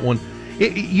be that one?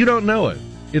 You don't know it.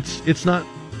 It's not,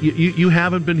 you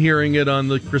haven't been hearing it on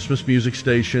the Christmas music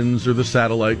stations or the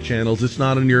satellite channels. It's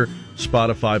not on your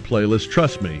Spotify playlist.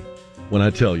 Trust me when I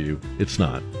tell you it's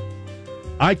not.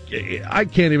 I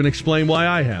can't even explain why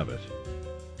I have it.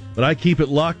 But I keep it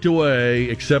locked away,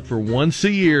 except for once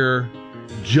a year,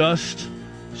 just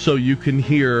so you can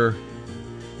hear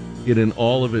it in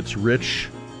all of its rich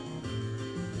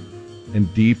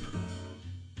and deep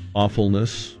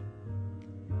awfulness.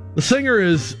 The singer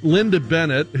is Linda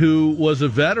Bennett, who was a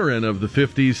veteran of the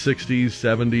 50s, 60s,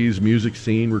 70s music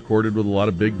scene, recorded with a lot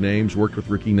of big names, worked with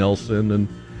Ricky Nelson, and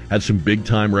had some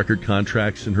big-time record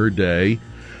contracts in her day.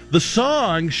 The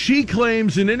song, she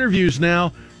claims in interviews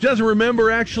now, doesn't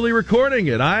remember actually recording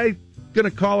it. I'm going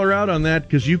to call her out on that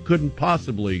because you couldn't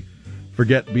possibly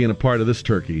forget being a part of this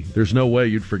turkey. There's no way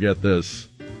you'd forget this.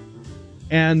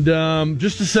 And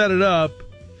just to set it up,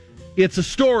 it's a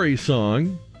story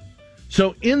song.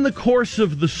 So in the course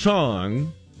of the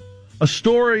song, a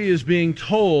story is being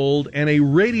told and a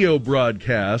radio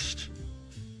broadcast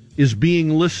is being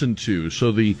listened to.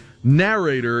 So the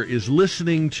narrator is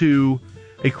listening to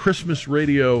a Christmas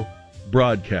radio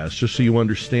broadcast, just so you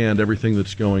understand everything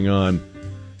that's going on.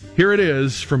 Here it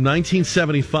is from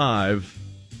 1975,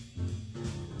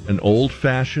 An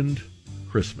Old-Fashioned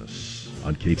Christmas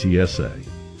on KTSA.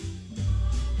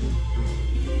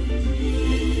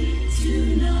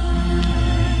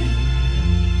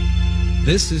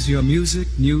 This is your music,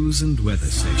 news, and weather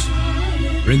station,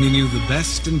 bringing you the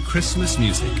best in Christmas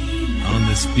music on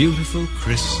this beautiful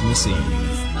Christmas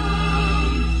Eve.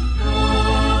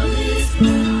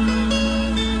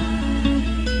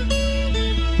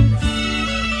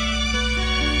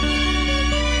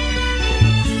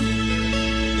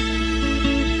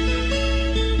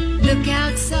 Look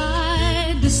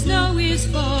outside, the snow is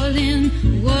falling.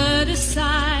 What a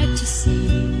sight to see.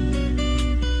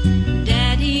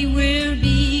 Daddy will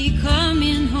be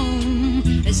coming home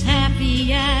as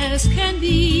happy as can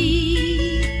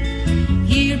be.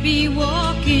 He'll be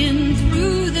walking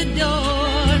through the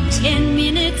door 10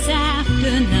 minutes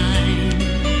after 9.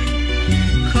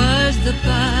 'Cause the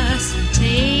bus he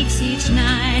takes each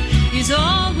night is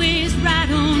always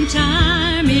right on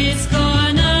time. It's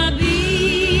gonna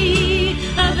be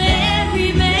a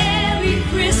very Merry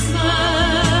Christmas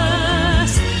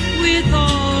with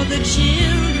all the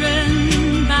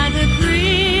children by the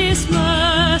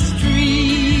Christmas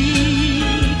tree.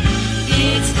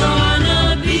 It's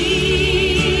gonna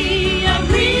be a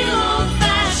real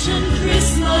old-fashioned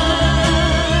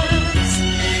Christmas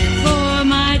for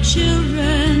my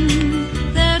children,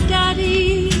 their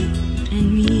daddy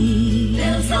and me.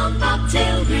 Bells on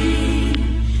bobtail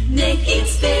ring, making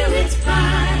spirits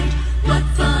bright. What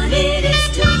fun it is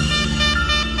to...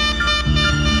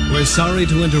 We're sorry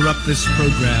to interrupt this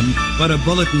program, but a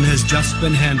bulletin has just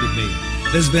been handed me.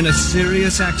 There's been a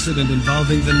serious accident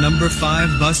involving the number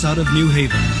 5 bus out of New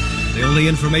Haven. The only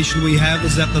information we have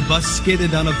is that the bus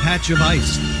skidded on a patch of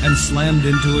ice and slammed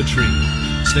into a tree.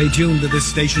 Stay tuned to this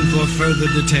station for further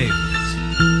details.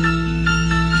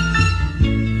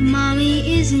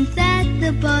 Mommy, isn't that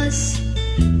the bus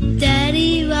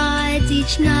Daddy rides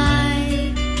each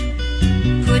night?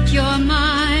 Put your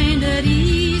mind at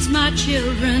ease, my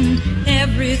children.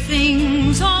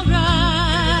 Everything's all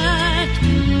right.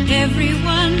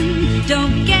 Everyone,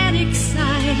 don't get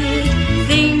excited.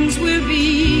 Things will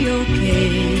be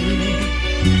okay.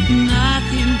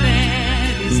 Nothing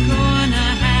bad is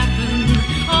gonna happen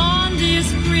on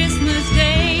this Christmas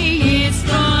Day. It's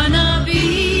gonna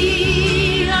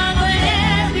be a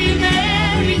very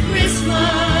Merry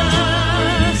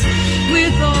Christmas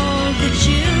with all the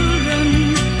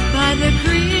children by the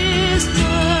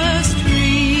Christmas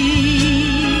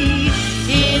tree.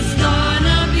 It's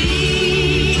gonna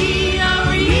be a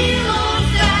real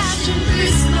old-fashioned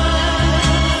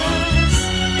Christmas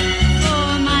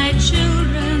for my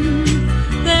children,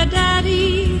 their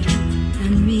daddy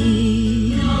and me.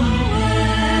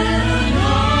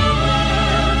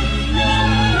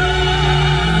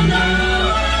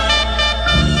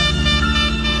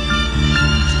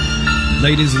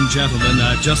 Ladies and gentlemen,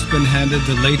 I've just been handed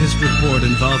the latest report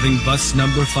involving bus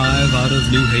number 5 out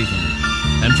of New Haven.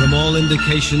 And from all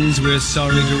indications, we're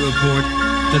sorry to report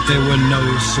that there were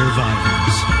no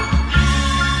survivors.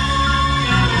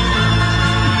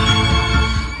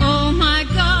 Oh my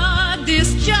God,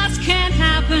 this just can't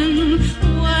happen.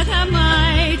 What am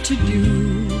I to do?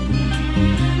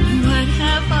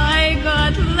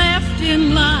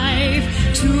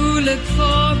 look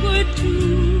forward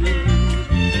to.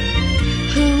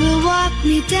 Who will walk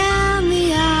me down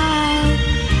the aisle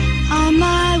on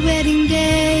my wedding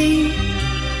day?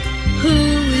 Who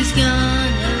is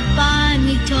gonna buy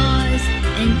me toys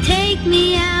and take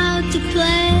me out to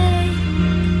play?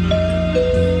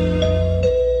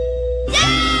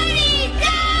 Daddy!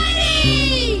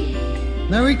 Daddy!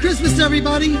 Merry Christmas,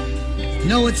 everybody.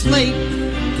 No, it's late,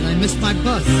 and I missed my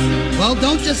bus. Well,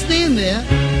 don't just stand there.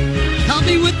 Help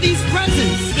me with these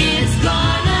presents. It's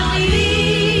gonna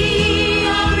be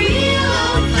a real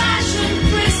old-fashioned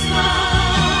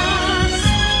Christmas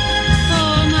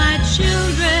for my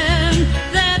children,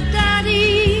 their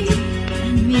daddy,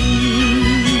 and me.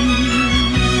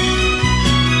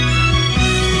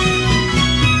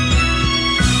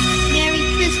 Merry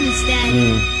Christmas,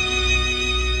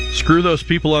 Daddy. Screw those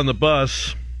people on the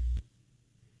bus.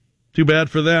 Too bad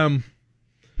for them.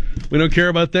 We don't care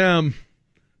about them.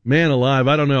 Man alive,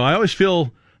 I don't know. I always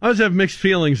have mixed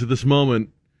feelings at this moment.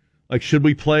 Like, should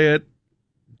we play it?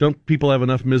 Don't people have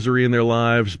enough misery in their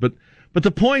lives? But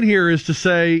the point here is to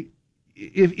say,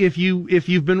 if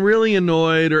you've been really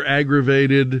annoyed or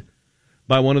aggravated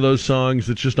by one of those songs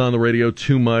that's just on the radio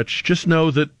too much, just know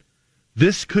that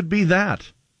this could be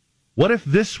that. What if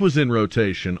this was in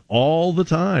rotation all the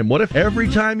time? What if every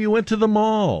time you went to the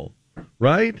mall,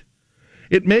 right?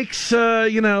 It makes, I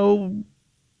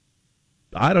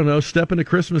don't know, Step Into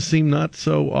Christmas seem not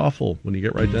so awful when you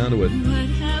get right down to it. What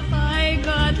have I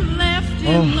got left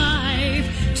in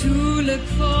life to look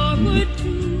forward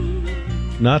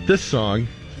to? Not this song,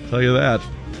 I'll tell you that.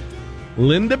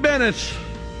 Linda Bennett,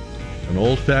 An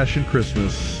Old-Fashioned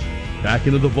Christmas, back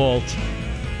into the vault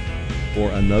for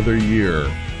another year.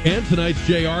 And tonight's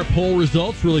JR poll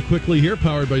results really quickly here,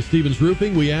 powered by Stevens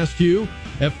Roofing. We asked you,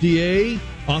 FDA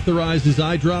authorizes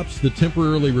eye drops that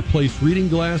temporarily replace reading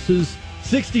glasses.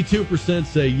 62%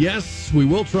 say yes, we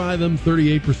will try them.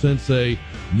 38% say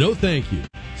no thank you.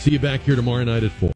 See you back here tomorrow night at 4.